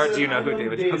Before we start, Johnson. do you know who I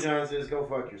David David Johnson is? Johnson is? Go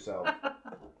fuck yourself.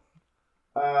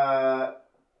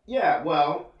 Yeah,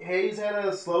 well, Hayes had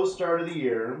a slow start of the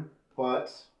year,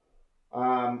 but,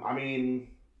 I mean,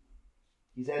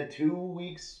 he's had 2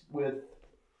 weeks with,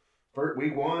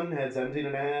 week 1 had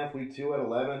 17.5, week 2 had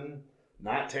 11,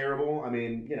 not terrible. I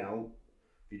mean, you know,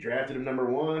 if you drafted him number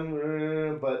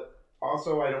 1, but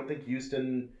also I don't think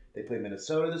Houston, they play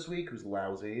Minnesota this week, who's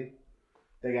lousy.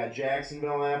 They got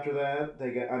Jacksonville after that.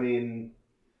 They've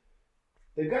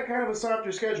got kind of a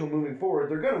softer schedule moving forward.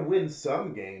 They're going to win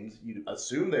some games. You'd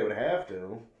assume they would have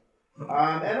to.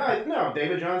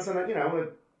 David Johnson, you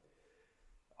know,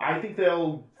 I think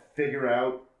they'll figure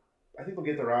out, I think they'll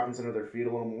get their offense under their feet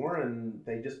a little more, and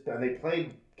they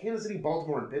played Kansas City,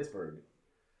 Baltimore, and Pittsburgh.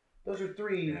 Those are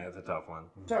 3 Yeah, it's a tough one.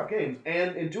 tough games.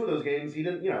 And in 2 of those games, he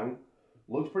didn't, you know,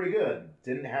 looked pretty good.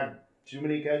 Didn't have too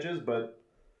many catches, but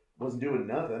wasn't doing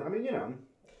nothing. I mean, you know,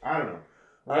 I don't know.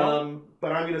 Well,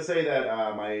 But I'm going to say that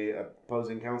my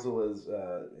opposing counsel is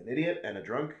an idiot and a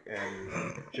drunk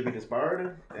and should be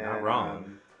disbarred. And, Not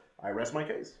wrong. I rest my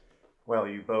case. Well,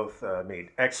 you both made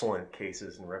excellent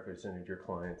cases and represented your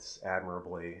clients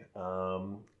admirably.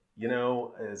 You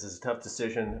know, this is a tough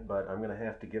decision, but I'm going to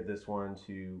have to give this one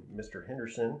to Mr.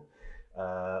 Henderson,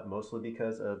 mostly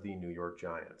because of the New York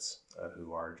Giants,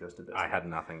 who are just a bit. I had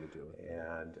nothing to do with it.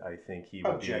 And I think he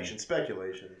would Objection,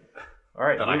 speculation. All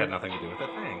right. That I had nothing to do with it.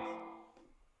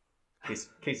 Thanks.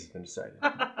 Case has been decided.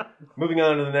 Moving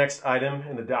on to the next item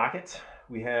in the docket,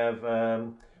 we have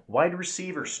wide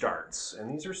receiver starts. And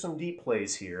these are some deep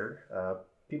plays here.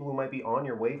 People who might be on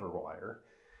your waiver wire.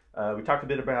 We talked a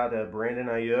bit about Brandon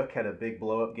Ayuk, had a big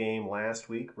blow-up game last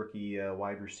week, rookie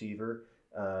wide receiver.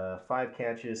 5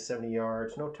 catches, 70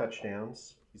 yards, no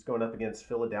touchdowns. He's going up against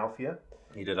Philadelphia.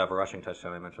 He did have a rushing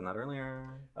touchdown. I mentioned that earlier.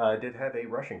 Did have a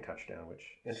rushing touchdown, which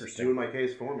Just interesting. doing my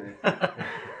case for me.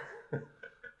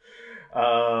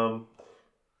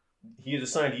 He is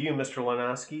assigned to you, Mr.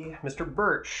 Lanowski. Mr.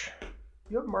 Birch,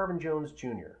 you have Marvin Jones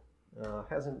Jr.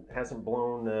 Hasn't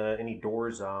blown any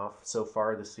doors off so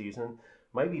far this season.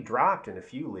 Might be dropped in a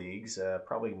few leagues.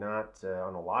 Probably not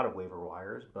on a lot of waiver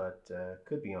wires, but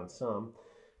could be on some.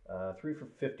 3 for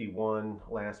 51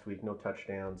 last week, no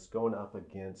touchdowns. Going up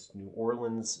against New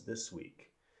Orleans this week.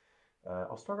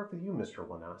 I'll start off with you, Mr.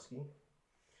 Lanowski.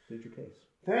 Plead your case.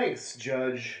 Thanks,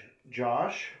 Judge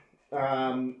Josh.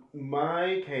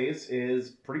 My case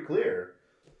is pretty clear.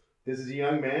 This is a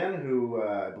young man who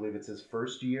I believe it's his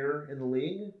first year in the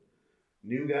league.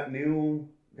 new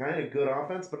kind of good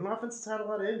offense, but an offense that's had a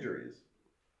lot of injuries.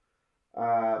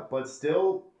 But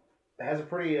still has a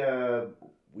pretty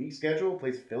weak schedule.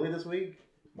 Plays Philly this week,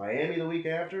 Miami the week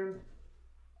after.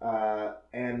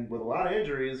 And with a lot of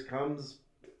injuries comes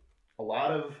a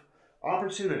lot of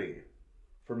opportunity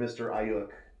for Mr.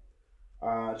 Ayuk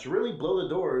to really blow the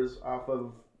doors off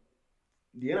of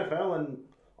the NFL and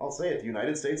I'll say it, the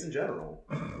United States in general.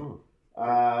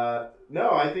 No,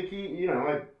 I think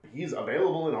he's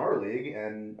available in our league,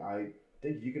 and I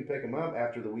think you can pick him up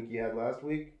after the week he had last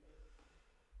week.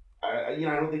 I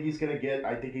don't think he's going to get.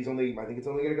 I think it's only going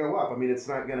to go up. I mean, it's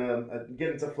not going to get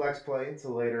into flex play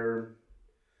until later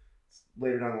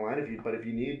down the line. If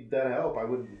you need that help,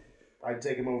 I'd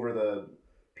take him over the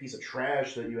piece of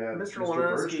trash that you have, Mr.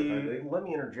 Birch defending. Let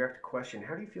me interject a question.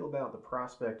 How do you feel about the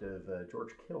prospect of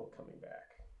George Kittle coming back?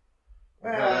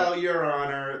 Well, Your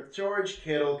Honor, George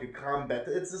Kittle could come back.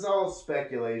 This is all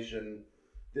speculation.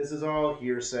 This is all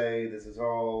hearsay. This is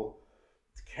all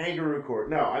kangaroo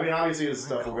court. No, I mean, obviously this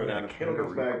stuff will go down if Kittle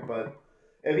comes back, but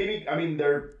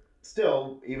they're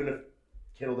still, even if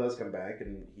Kittle does come back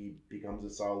and he becomes a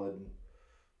solid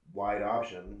wide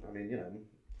option, I mean,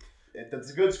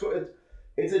 it's a good score.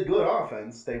 It's a good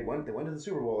offense. They went to the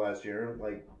Super Bowl last year.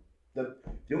 Like the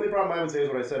only problem I would say is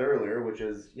what I said earlier, which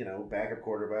is backup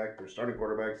quarterback. Their starting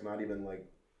quarterback's not even like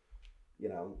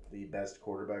the best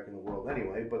quarterback in the world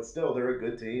anyway. But still, they're a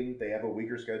good team. They have a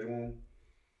weaker schedule.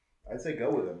 I'd say go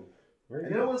with them.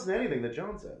 And don't listen to anything that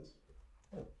John says.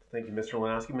 Thank you, Mr.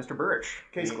 Lanowski. Mr. Birch.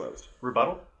 Case closed.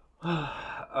 Rebuttal?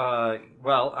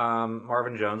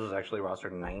 Marvin Jones is actually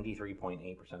rostered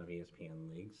 93.8% of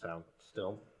ESPN leagues, so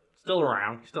still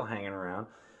around, still hanging around.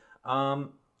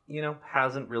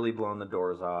 Hasn't really blown the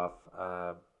doors off.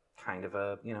 Kind of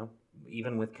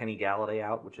even with Kenny Galladay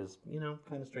out, which is,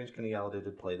 kind of strange. Kenny Galladay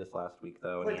did play this last week,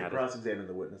 though. And he had cross-examine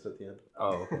the witness at the end.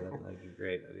 Oh, okay, that'd be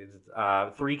great.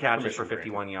 3 catches for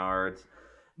 51 yards.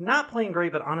 Not playing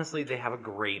great, but honestly, they have a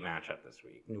great matchup this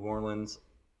week. New Orleans,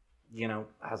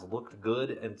 has looked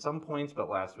good at some points, but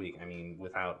last week,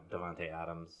 without Devontae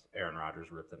Adams, Aaron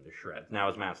Rodgers ripped them to shreds. Now,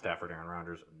 is Matt Stafford Aaron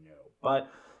Rodgers? No. But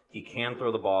he can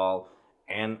throw the ball,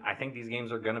 and I think these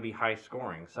games are going to be high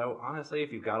scoring. So, honestly,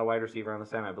 if you've got a wide receiver on the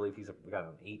stand, I believe he's got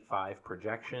an 8.5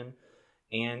 projection,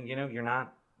 and, you're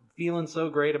not feeling so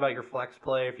great about your flex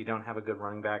play if you don't have a good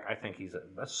running back. I think he's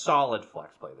a solid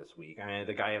flex play this week.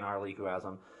 The guy in our league who has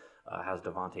him has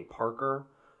Devontae Parker.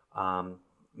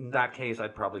 In that case,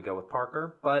 I'd probably go with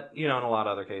Parker. But, in a lot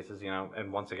of other cases,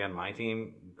 and once again, my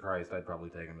team, Christ, I'd probably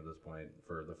take him at this point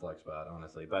for the flex spot,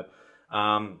 honestly. But,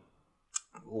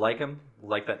 like him,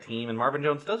 like that team. And Marvin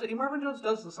Jones does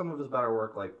some of his better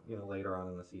work, later on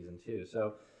in the season, too.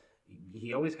 So,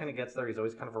 he always kind of gets there. He's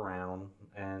always kind of around.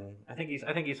 And I think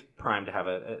he's primed to have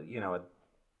a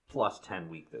plus 10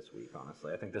 week this week,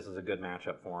 honestly. I think this is a good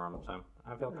matchup for him. So,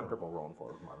 I feel comfortable rolling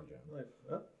forward with Marvin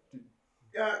Jones.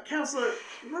 Counselor,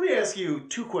 let me ask you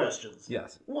 2 questions.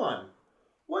 Yes. 1,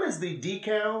 what is the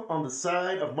decal on the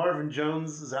side of Marvin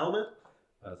Jones' helmet?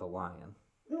 As a lion.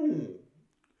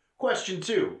 Question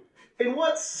 2, in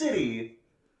what city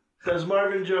does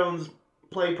Marvin Jones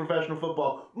play professional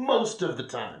football most of the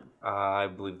time? I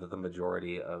believe that the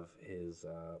majority of his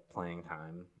playing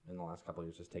time in the last couple of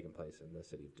years has taken place in the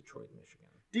city of Detroit, Michigan.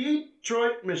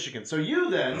 Detroit, Michigan. So you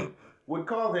then would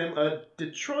call him a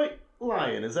Detroit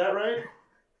Lion, is that right?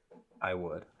 I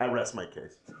would. I rest my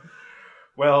case.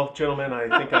 Well, gentlemen,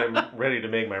 I think I'm ready to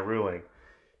make my ruling.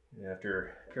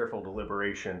 After careful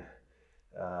deliberation,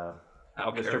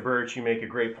 Mr. Birch, you make a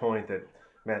great point that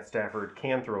Matt Stafford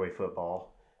can throw a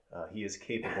football. He is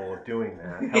capable of doing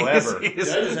that. However,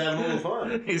 he's just having a little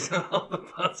fun. He's all the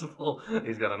possible.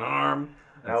 He's got an arm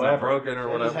that's not broken or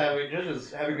whatever.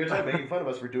 Just having a good time making fun of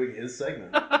us for doing his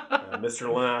segment. Mr.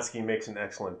 Lanowski makes an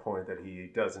excellent point that he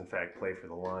does, in fact, play for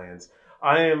the Lions.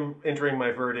 I am entering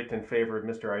my verdict in favor of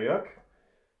Mr. Ayuk.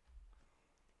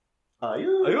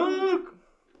 Ayuk!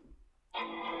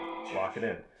 Lock it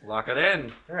in. Lock it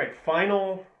in. All right,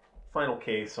 final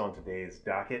case on today's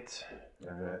docket.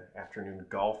 Afternoon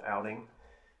golf outing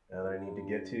that I need to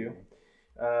get to.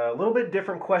 A little bit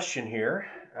different question here.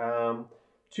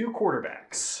 2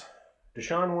 quarterbacks,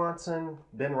 Deshaun Watson,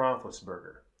 Ben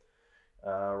Roethlisberger.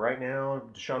 Right now,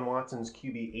 Deshaun Watson's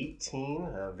QB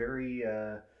 18, very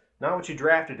not what you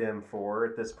drafted him for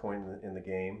at this point in the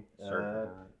game.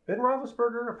 Ben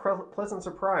Roethlisberger, a pleasant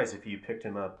surprise if you picked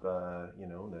him up, in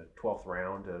the 12th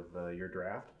round of your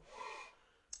draft.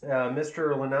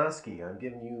 Mr. Lanowski, I'm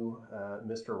giving you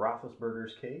Mr.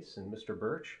 Roethlisberger's case, and Mr.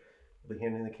 Birch will be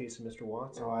handling the case of Mr.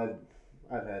 Watson. Oh,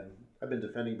 I've had I've been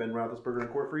defending Ben Roethlisberger in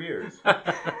court for years. He's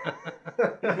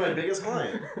my biggest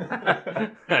client.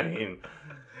 I mean,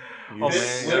 you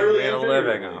Literally made a and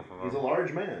living figuratively. off of He's a him.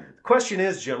 large man. Question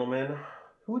is, gentlemen,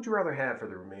 who would you rather have for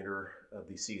the remainder of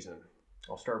the season?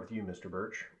 I'll start with you, Mr.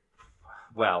 Birch.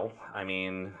 Well, I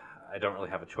mean, I don't really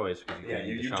have a choice because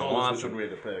You Deshaun told us Watson. which one we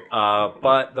had to pick.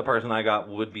 But the person I got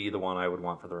would be the one I would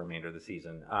want for the remainder of the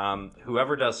season.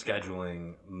 Whoever does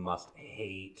scheduling must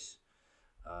hate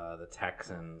the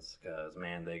Texans because,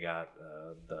 man, they got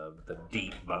the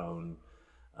deep bone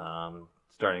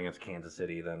starting against Kansas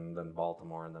City, then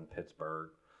Baltimore, and then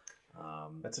Pittsburgh.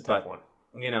 That's a tough but, one.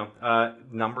 You know,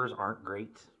 numbers aren't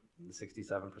great.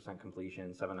 67%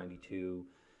 completion, 792.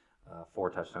 4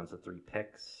 touchdowns to 3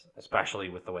 picks, especially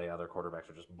with the way other quarterbacks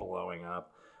are just blowing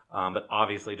up. But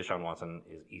obviously, Deshaun Watson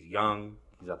he's young,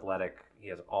 he's athletic, he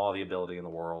has all the ability in the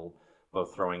world,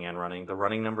 both throwing and running. The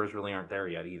running numbers really aren't there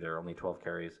yet either. Only 12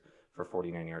 carries for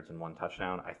 49 yards and 1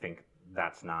 touchdown. I think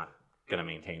that's not going to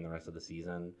maintain the rest of the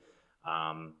season.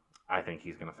 I think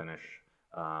he's going to finish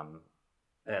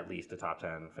at least a top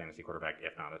 10 fantasy quarterback,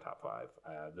 if not a top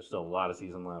 5. There's still a lot of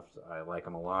season left. I like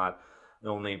him a lot. The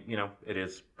only, it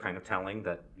is kind of telling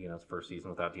that, it's first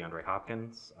season without DeAndre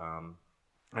Hopkins.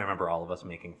 I remember all of us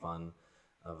making fun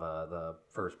of the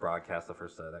first broadcast,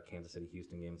 that Kansas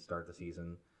City-Houston game to start the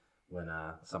season, when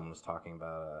someone was talking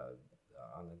about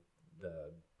on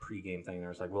the pregame thing. There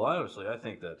was like, well, honestly, I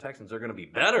think the Texans are going to be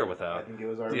better without I think it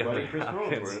was our DeAndre buddy Chris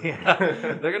Hopkins. Collinsworth. Yeah,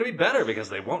 they're going to be better because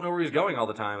they won't know where he's going all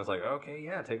the time. It's like, okay,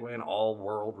 yeah, take away an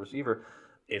all-world receiver.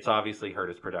 It's obviously hurt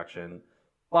his production.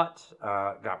 But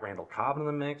got Randall Cobb in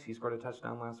the mix. He scored a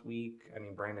touchdown last week. I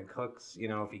mean, Brandon Cooks,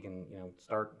 if he can,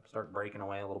 start breaking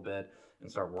away a little bit and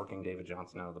start working David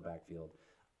Johnson out of the backfield,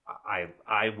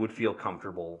 I would feel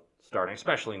comfortable starting,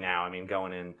 especially now. I mean,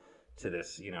 going into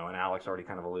this, and Alex already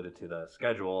kind of alluded to the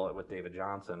schedule with David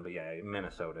Johnson. But yeah,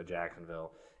 Minnesota,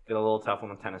 Jacksonville, get a little tough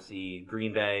one with Tennessee,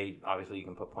 Green Bay. Obviously, you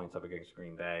can put points up against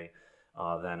Green Bay.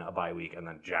 Then a bye week, and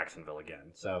then Jacksonville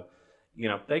again. So,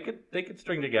 they could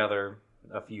string together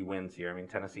a few wins here. I mean,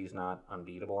 Tennessee's not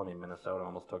unbeatable. I mean, Minnesota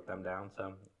almost took them down.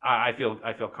 So I feel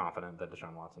confident that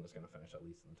Deshaun Watson is going to finish at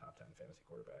least in the top 10 fantasy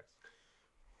quarterbacks.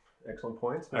 Excellent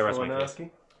points. I rest Mr. my case.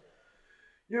 Lenowski.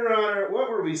 Your Honor,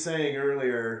 what were we saying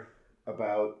earlier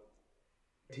about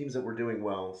teams that were doing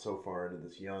well so far into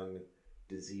this young,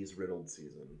 disease-riddled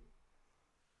season?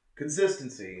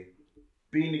 Consistency,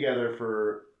 being together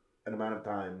for an amount of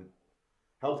time,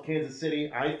 helped Kansas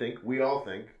City, we all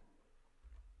think.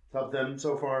 It's helped them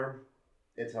so far.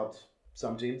 It's helped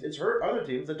some teams. It's hurt other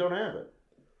teams that don't have it.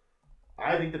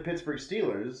 I think the Pittsburgh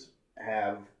Steelers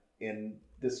have in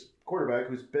this quarterback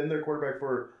who's been their quarterback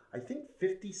for,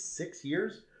 56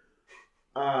 years.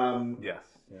 Yes,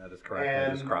 yeah, that's correct.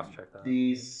 I just cross-checked that.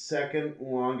 The second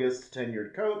longest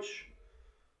tenured coach.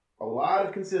 A lot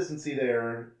of consistency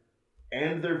there,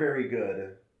 and they're very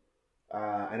good.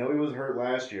 I know he was hurt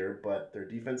last year, but their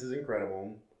defense is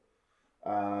incredible.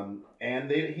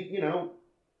 And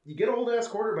you get old ass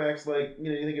quarterbacks like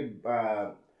you think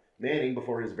of Manning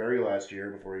before his very last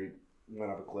year before he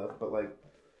went off a cliff, but like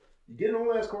you get an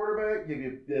old ass quarterback,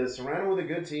 you surround him with a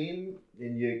good team,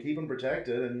 and you keep him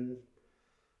protected, and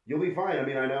you'll be fine. I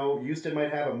mean, I know Houston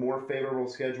might have a more favorable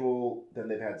schedule than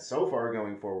they've had so far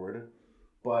going forward,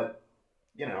 but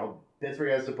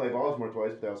Pittsburgh has to play Baltimore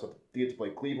twice, but they also get to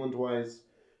play Cleveland twice.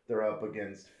 They're up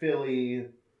against Philly.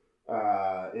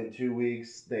 In 2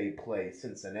 weeks, they play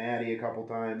Cincinnati a couple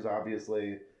times,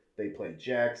 obviously. They play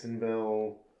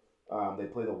Jacksonville. They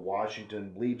play the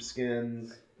Washington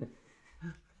Bleepskins.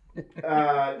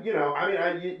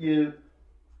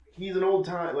 He's an old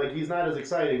time. Like, he's not as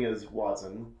exciting as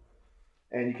Watson.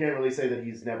 And you can't really say that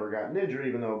he's never gotten injured,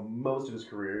 even though most of his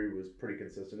career he was pretty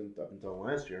consistent up until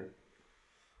last year.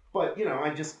 But, you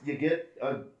get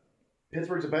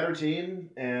Pittsburgh's a better team,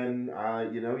 and,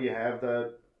 you have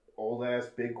the old ass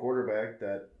big quarterback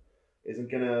that ain't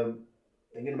gonna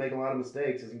make a lot of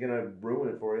mistakes, isn't gonna ruin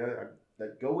it for you.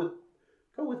 Go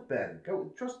with Ben.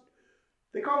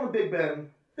 They call him Big Ben.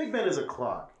 Big Ben is a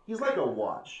clock. He's like a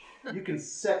watch. You can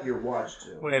set your watch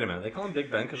to. Wait a minute, they call him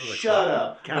Big Ben because of the Shut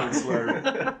up,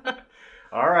 counselor.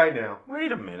 All right now.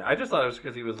 Wait a minute, I just thought it was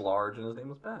because he was large and his name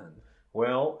was Ben.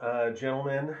 Well,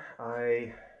 gentlemen,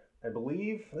 I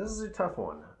believe this is a tough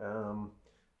one.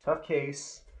 Tough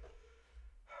case.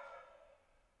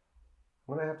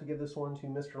 I'm going to have to give this one to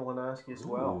Mr. Lenowski as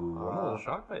well. Ooh, I'm a little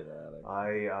shocked by that.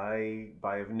 I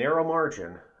by a narrow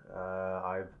margin,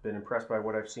 I've been impressed by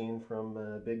what I've seen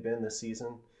from Big Ben this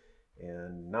season,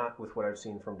 and not with what I've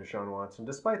seen from Deshaun Watson,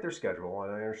 despite their schedule,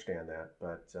 and I understand that.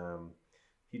 But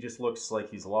he just looks like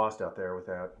he's lost out there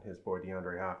without his boy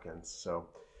DeAndre Hopkins. So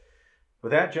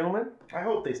With that, gentlemen, I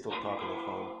hope they still talk on the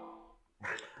phone.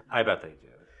 I bet they do.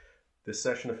 this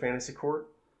session of Fantasy Court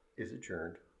is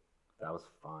adjourned. That was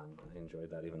fun. I enjoyed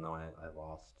that, even though I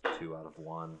lost 2 out of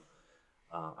 1.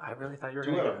 I really thought you were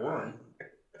 2 going to out of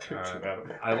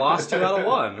 1. I lost 2 out of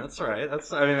 1. That's right.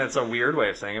 That's a weird way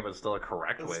of saying it, but it's still a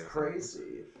correct way. That's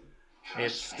crazy.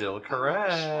 It's still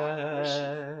correct.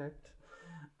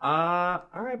 All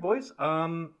right, boys.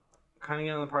 Kind of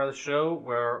getting on the part of the show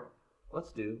where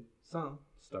let's do some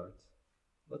starts,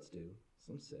 let's do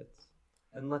some sits,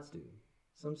 and let's do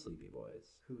some sleepy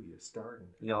boys. Who you starting?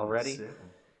 Y'all ready? Sitting.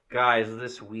 Guys,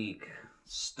 this week,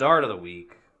 start of the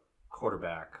week,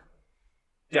 quarterback,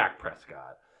 Dak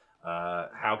Prescott.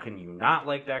 How can you not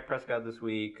like Dak Prescott this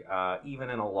week?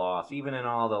 Even in a loss, even in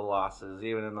all the losses,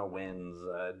 even in the wins,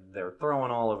 they're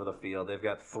throwing all over the field. They've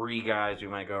got 3 guys who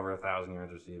might go over 1,000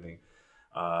 yards receiving.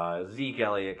 Zeke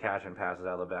Elliott catching passes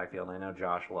out of the backfield. I know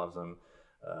Josh loves him.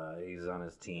 He's on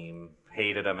his team.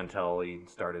 Hated him until he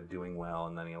started doing well,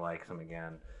 and then he likes him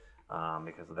again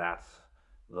because that's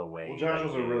the way. Well, Josh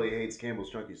also really hates Campbell's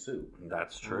Chunky Soup.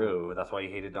 That's true. That's why he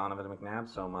hated Donovan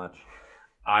McNabb so much.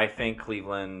 I think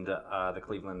Cleveland, the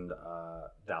Cleveland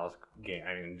Dallas game,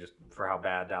 I mean, just for how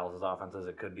bad Dallas's offense is,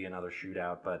 it could be another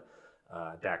shootout. But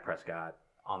Dak Prescott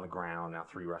on the ground, now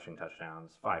 3 rushing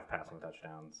touchdowns, 5 passing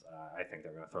touchdowns. I think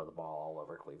they're going to throw the ball all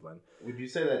over Cleveland. Would you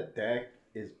say that Dak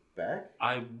is back?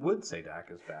 I would say Dak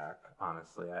is back,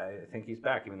 honestly. I think he's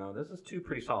back, even though this is 2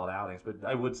 pretty solid outings, but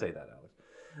I would say that, Alex.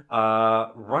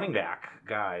 Running back,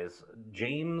 guys,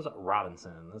 James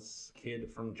Robinson, this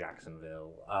kid from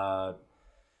Jacksonville.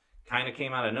 Kind of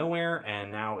came out of nowhere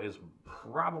and now is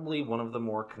probably one of the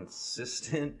more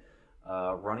consistent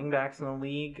running backs in the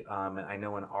league. I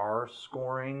know in our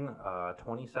scoring,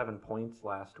 27 points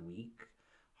last week.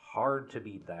 Hard to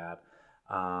beat that.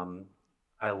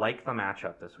 I like the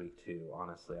matchup this week too,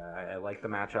 honestly. I like the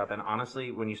matchup. And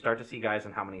honestly, when you start to see guys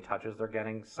and how many touches they're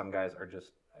getting, some guys are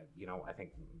just, I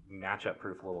think matchup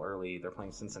proof a little early. They're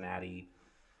playing Cincinnati.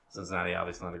 Cincinnati,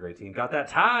 obviously not a great team. Got that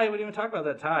tie. We didn't even talk about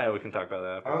that tie. We can talk about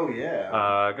that after. Oh,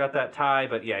 yeah. Got that tie,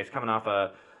 but yeah, he's coming off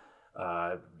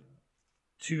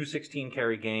 2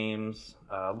 16-carry games,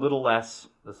 a little less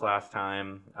this last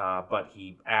time, but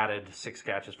he added 6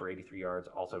 catches for 83 yards,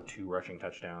 also 2 rushing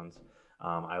touchdowns.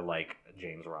 I like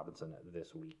James Robinson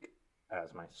this week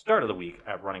as my start of the week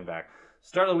at running back.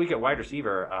 Start of the week at wide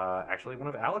receiver, actually one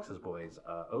of Alex's boys,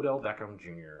 Odell Beckham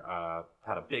Jr.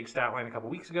 Had a big stat line a couple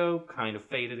weeks ago, kind of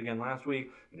faded again last week.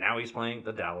 Now he's playing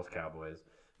the Dallas Cowboys,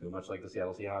 who, much like the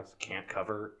Seattle Seahawks, can't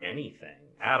cover anything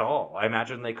at all. I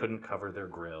imagine they couldn't cover their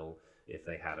grill if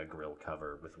they had a grill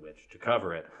cover with which to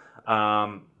cover it.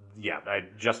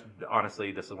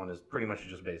 Honestly, this one is pretty much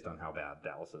just based on how bad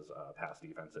Dallas's pass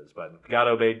defense is. But got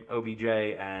OBJ,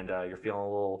 and you're feeling a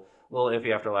little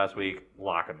iffy after last week.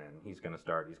 Lock him in. He's going to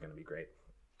start. He's going to be great.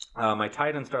 My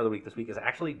tight end start of the week this week is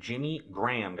actually Jimmy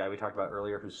Graham, guy we talked about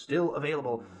earlier, who's still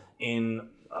available in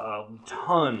a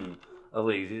ton of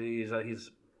leagues. He's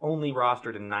only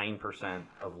rostered in 9%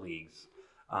 of leagues.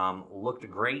 Looked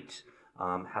great.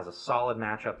 Has a solid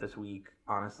matchup this week.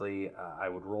 Honestly, I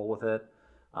would roll with it.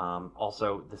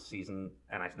 Also, this season,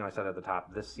 and I know I said at the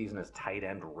top, this season is tight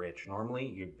end rich. Normally,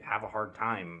 you have a hard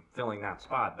time filling that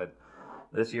spot, but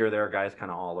this year there are guys kind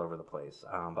of all over the place.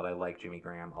 But I like Jimmy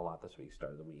Graham a lot this week,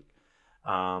 start of the week.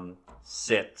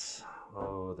 Sits.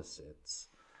 Oh, the sits.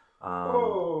 The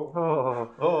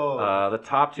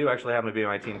top 2 actually happen to be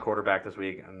my team quarterback this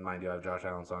week. And mind you, I have Josh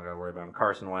Allen, so I'm going to worry about him.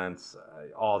 Carson Wentz,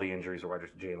 all the injuries are wide.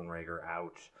 Jalen Reagor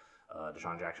out.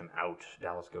 Deshaun Jackson out.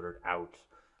 Dallas Goedert out.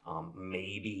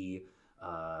 Maybe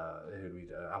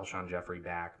Alshon Jeffrey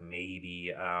back.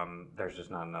 Maybe there's just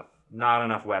not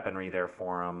enough weaponry there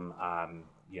for him.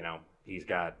 He's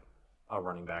got a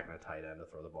running back and a tight end to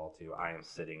throw the ball to. I am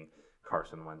sitting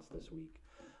Carson Wentz this week.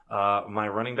 My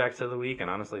running backs of the week, and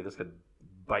honestly, this could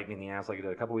bite me in the ass like it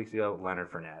did a couple weeks ago. Leonard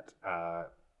Fournette.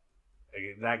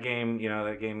 That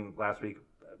game last week,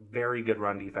 very good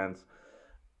run defense.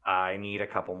 I need a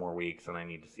couple more weeks, and I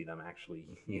need to see them actually,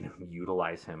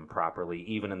 utilize him properly.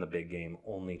 Even in the big game,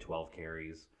 only 12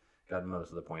 carries, got most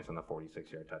of the points on the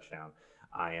 46-yard touchdown.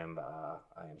 I am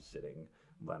sitting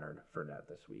Leonard Fournette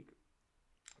this week.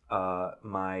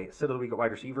 My sit of the week at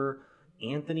wide receiver,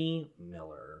 Anthony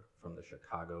Miller from the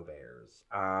Chicago Bears.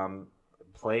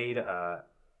 Played a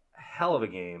hell of a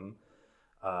game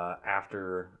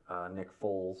after Nick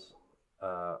Foles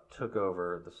took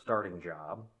over the starting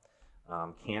job.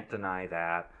 Can't deny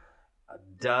that.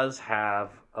 Does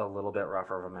have a little bit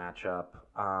rougher of a matchup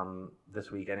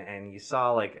this week, and you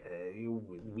saw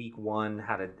week 1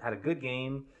 had a good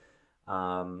game,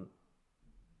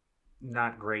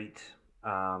 not great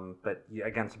But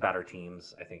against better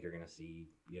teams, I think you're going to see,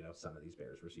 some of these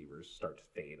Bears receivers start to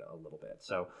fade a little bit.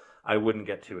 So I wouldn't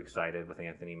get too excited with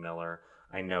Anthony Miller.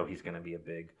 I know he's going to be a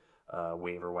big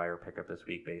waiver wire pickup this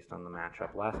week based on the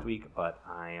matchup last week, but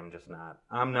I'm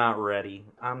not ready.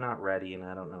 I'm not ready, and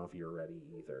I don't know if you're ready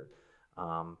either.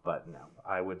 But no,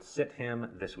 I would sit him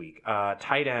this week.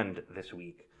 Tight end this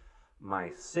week.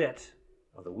 My sit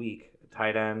of the week,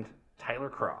 tight end, Tyler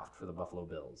Kroft for the Buffalo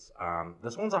Bills.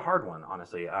 This one's a hard one,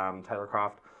 honestly. Tyler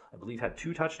Kroft, I believe, had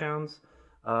 2 touchdowns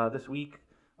this week.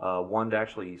 One to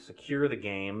actually secure the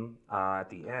game at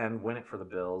the end, win it for the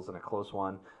Bills in a close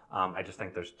one. I just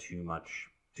think there's too much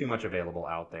available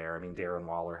out there. I mean, Darren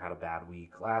Waller had a bad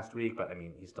week last week, but I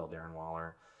mean, he's still Darren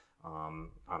Waller.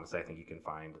 Honestly, I think you can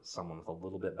find someone with a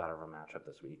little bit better of a matchup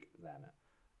this week than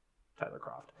Tyler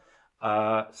Kroft.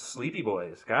 Sleepy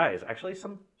boys, guys. Actually,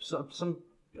 some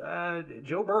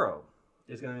Joe Burrow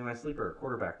is going to be my sleeper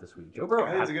quarterback this week. Joe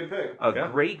Burrow That's a good pick. a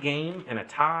great game and a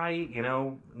tie.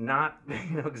 Not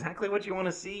exactly what you want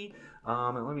to see.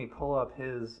 And let me pull up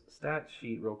his stat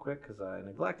sheet real quick because I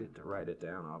neglected to write it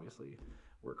down. Obviously,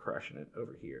 we're crushing it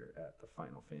over here at the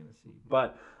Final Fantasy,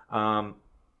 but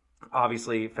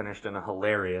obviously finished in a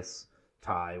hilarious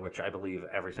tie, which I believe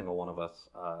every single one of us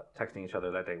texting each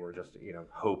other that day were just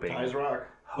hoping, Ties rock.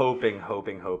 hoping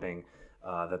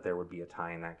that there would be a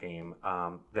tie in that game.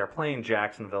 They're playing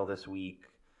Jacksonville this week.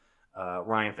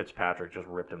 Ryan Fitzpatrick just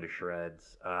ripped him to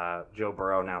shreds. Joe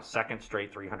Burrow now second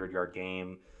straight 300-yard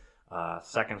game,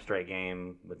 second straight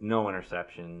game with no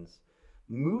interceptions,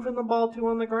 moving the ball too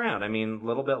on the ground. I mean, a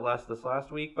little bit less this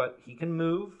last week, but he can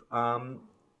move.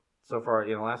 So far,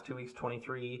 last 2 weeks,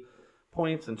 23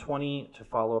 points and 20 to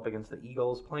follow up against the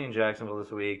Eagles. Playing Jacksonville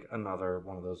this week, another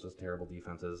one of those just terrible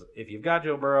defenses. If you've got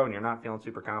Joe Burrow and you're not feeling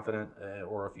super confident,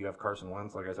 or if you have Carson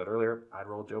Wentz, like I said earlier, I'd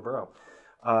roll Joe Burrow.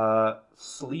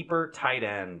 Sleeper tight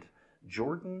end,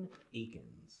 Jordan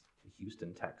Akins, the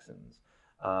Houston Texans.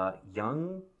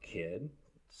 Young kid,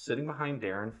 sitting behind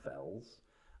Darren Fells.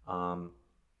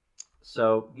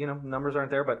 So, numbers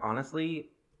aren't there, but honestly,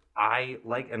 I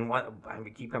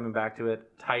keep coming back to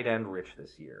it, tight end rich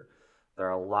this year. There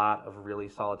are a lot of really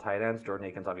solid tight ends. Jordan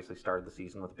Akins obviously started the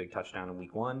season with a big touchdown in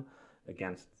week 1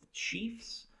 against the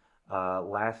Chiefs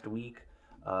last week.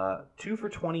 2 for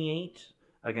 28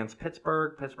 against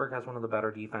Pittsburgh. Pittsburgh has one of the better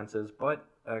defenses, but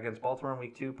against Baltimore in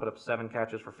week 2, put up 7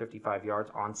 catches for 55 yards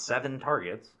on 7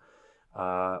 targets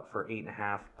for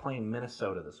 8.5. Playing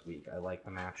Minnesota this week. I like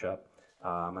the matchup.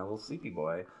 My little sleepy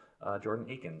boy, Jordan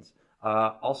Akins.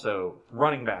 Also,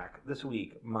 running back this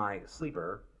week, my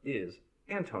sleeper is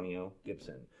Antonio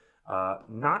Gibson.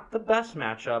 Not the best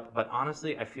matchup, but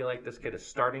honestly, I feel like this kid is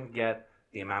starting to get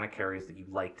the amount of carries that you'd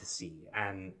like to see.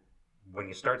 And when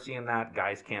you start seeing that,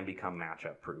 guys can become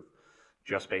matchup proof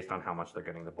just based on how much they're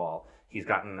getting the ball. He's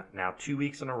gotten now 2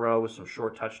 weeks in a row with some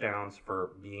short touchdowns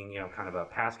for being, kind of a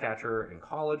pass catcher in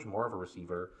college, more of a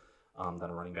receiver than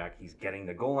a running back. He's getting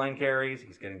the goal line carries.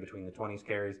 He's getting between the 20s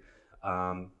carries.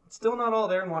 Still not all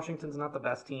there, and Washington's not the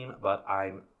best team, but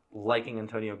I'm liking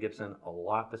Antonio Gibson a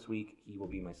lot this week. He will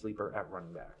be my sleeper at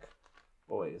running back.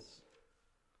 Boys,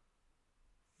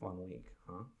 fun week,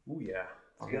 huh? Ooh, yeah.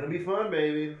 It's going to be fun,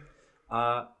 baby.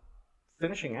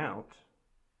 Finishing out,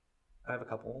 I have a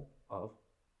couple of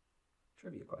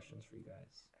trivia questions for you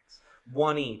guys.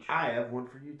 One each. I have one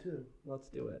for you, too. Let's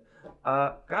do it.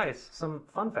 Guys, some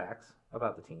fun facts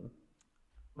about the team.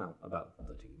 Well, about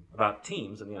the team. About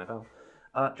teams in the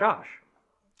NFL. Josh,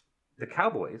 the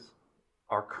Cowboys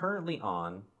are currently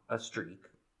on a streak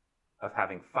of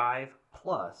having 5+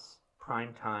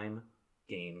 primetime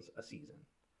games a season.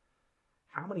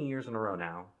 How many years in a row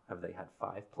now have they had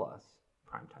 5+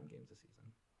 primetime games a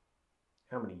season?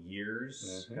 How many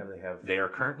years have they have? They are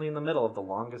currently in the middle of the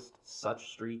longest such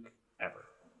streak ever.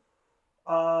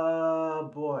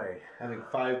 Boy. Having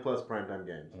 5+ primetime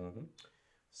games. Mm-hmm.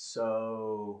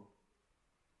 So,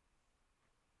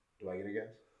 Do I get a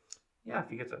guess? Yeah, if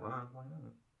he gets it wrong, why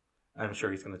not? I'm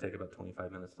sure he's going to take about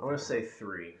 25 minutes. I want to say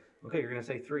 3. Okay, you're going to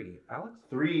say 3. Alex?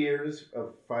 3 years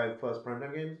of 5+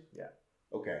 primetime games? Yeah.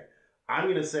 Okay. I'm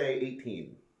going to say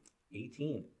 18.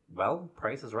 18. Well,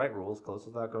 Price is Right rules, close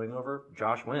without going over.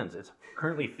 Josh wins. It's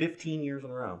currently 15 years in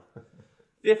a row.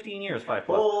 15 years, 5+.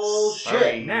 Bullshit. All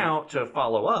right, now, to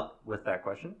follow up with that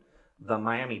question, the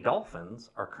Miami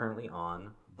Dolphins are currently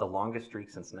on the longest streak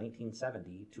since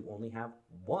 1970 to only have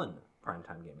 1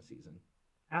 primetime game a season.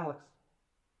 Alex,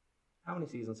 how many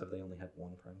seasons have they only had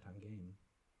 1 primetime game?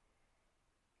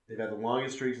 They've had the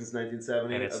longest streak since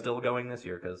 1970. And it's still going this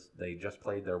year because they just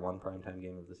played their 1 primetime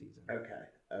game of the season. Okay.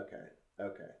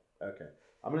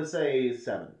 I'm going to say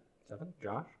 7. 7?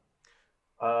 Josh?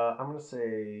 I'm going to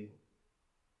say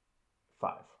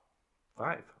 5.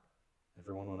 5.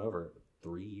 Everyone went over it.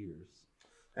 3 years.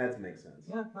 That makes sense.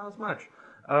 Yeah, not as much.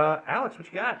 Alex, what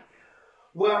you got?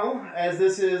 Well, as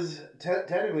this is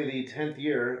technically the 10th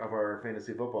year of our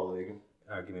fantasy football league,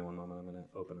 Give me one moment. I'm going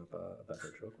to open up a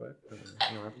beverage real quick.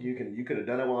 you could have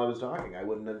done it while I was talking. I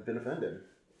wouldn't have been offended.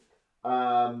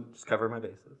 Just cover my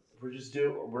bases.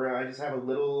 I just have a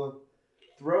little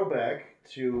throwback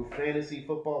to fantasy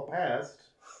football past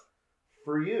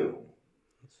for you.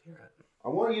 Let's hear it. I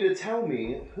want you to tell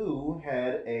me who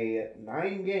had a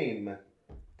 9-game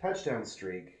touchdown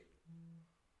streak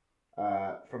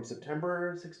from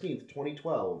September 16th,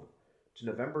 2012 to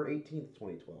November 18th,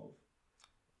 2012.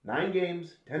 9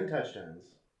 games, 10 touchdowns.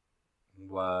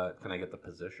 What? Can I get the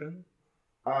position?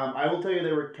 I will tell you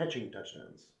they were catching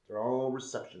touchdowns. They're all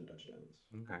reception touchdowns.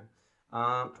 Okay.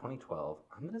 2012.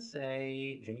 I'm going to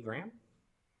say Jimmy Graham.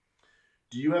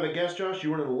 Do you have a guess, Josh?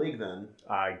 You weren't in the league then.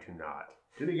 I do not.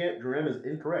 Jimmy Graham is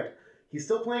incorrect. He's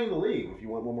still playing in the league if you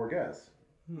want one more guess.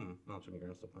 Well, Jimmy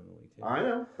Graham's still playing in the league, too. I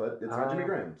know, but it's not Jimmy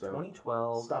Graham. So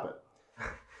 2012. Stop it.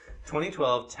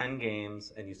 2012, 10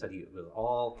 games, and you said it was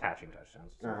all catching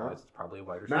touchdowns. So Uh-huh. it's probably a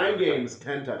wide receiver. 9 games,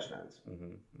 10 touchdowns.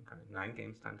 Okay. 9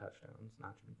 games, 10 touchdowns.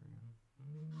 Not Jimmy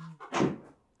Graham.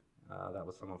 That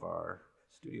was some of our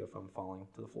studio foam falling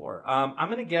to the floor. I'm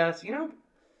going to guess, I'm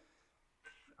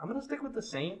going to stick with the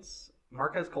Saints.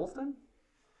 Marquez Colston?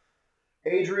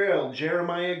 Adriel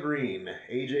Jeremiah Green.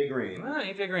 AJ Green.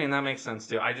 AJ Green, that makes sense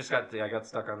too. I got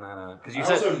stuck on that because you I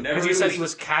also said never because you knew said his- he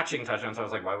was catching touchdowns. So I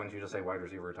was like, why wouldn't you just say wide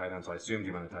receiver or tight end? So I assumed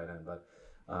you meant a tight end. But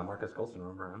Marcus Colston,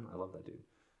 remember him? I love that dude.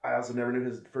 I also never knew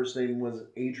his first name was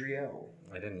Adriel.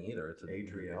 I didn't either. It's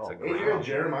Adriel. It's a great, Adriel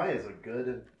Jeremiah is a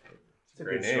good,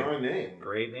 Great name. strong name.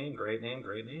 great name.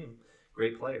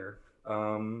 Great player.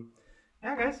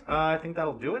 Yeah, guys. I think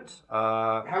that'll do it.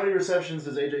 How many receptions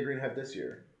does AJ Green have this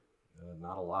year?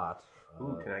 Not a lot.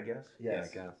 Ooh, can I guess? Yes.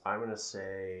 Yeah, I guess. I'm going to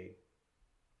say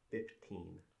 15.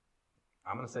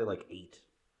 I'm gonna say like 8.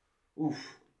 Oof.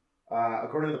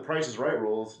 According to the Price is Right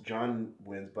rules, John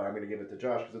wins, but I'm going to give it to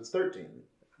Josh because it's 13.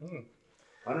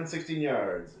 116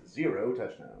 yards, 0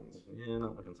 touchdowns. Yeah,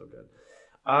 not looking so good.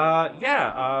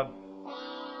 Yeah.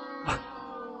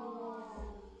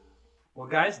 Well,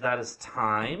 guys, that is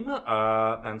time.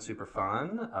 Been super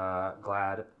fun.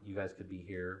 Glad you guys could be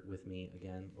here with me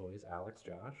again. Always, Alex,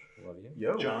 Josh, love you.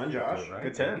 Yo. John, Josh. Right,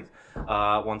 Good time.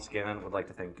 once again, would like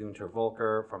to thank Gunter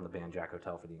Volker from the band Jack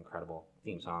Hotel for the incredible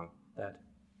theme song that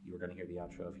you are going to hear the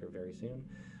outro of here very soon.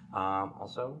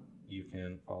 Also, you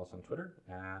can follow us on Twitter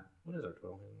at, what is our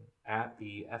Twitter handle? At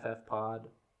the FF Pod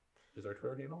is our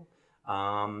Twitter handle.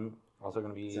 Also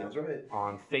going to be Sounds right.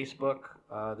 on Facebook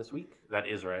this week. That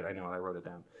is right. I know. I wrote it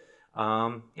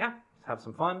down. Yeah, have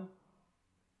some fun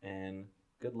and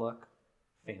good luck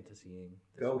fantasying.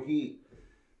 Go Heat.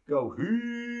 Go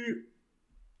Heat!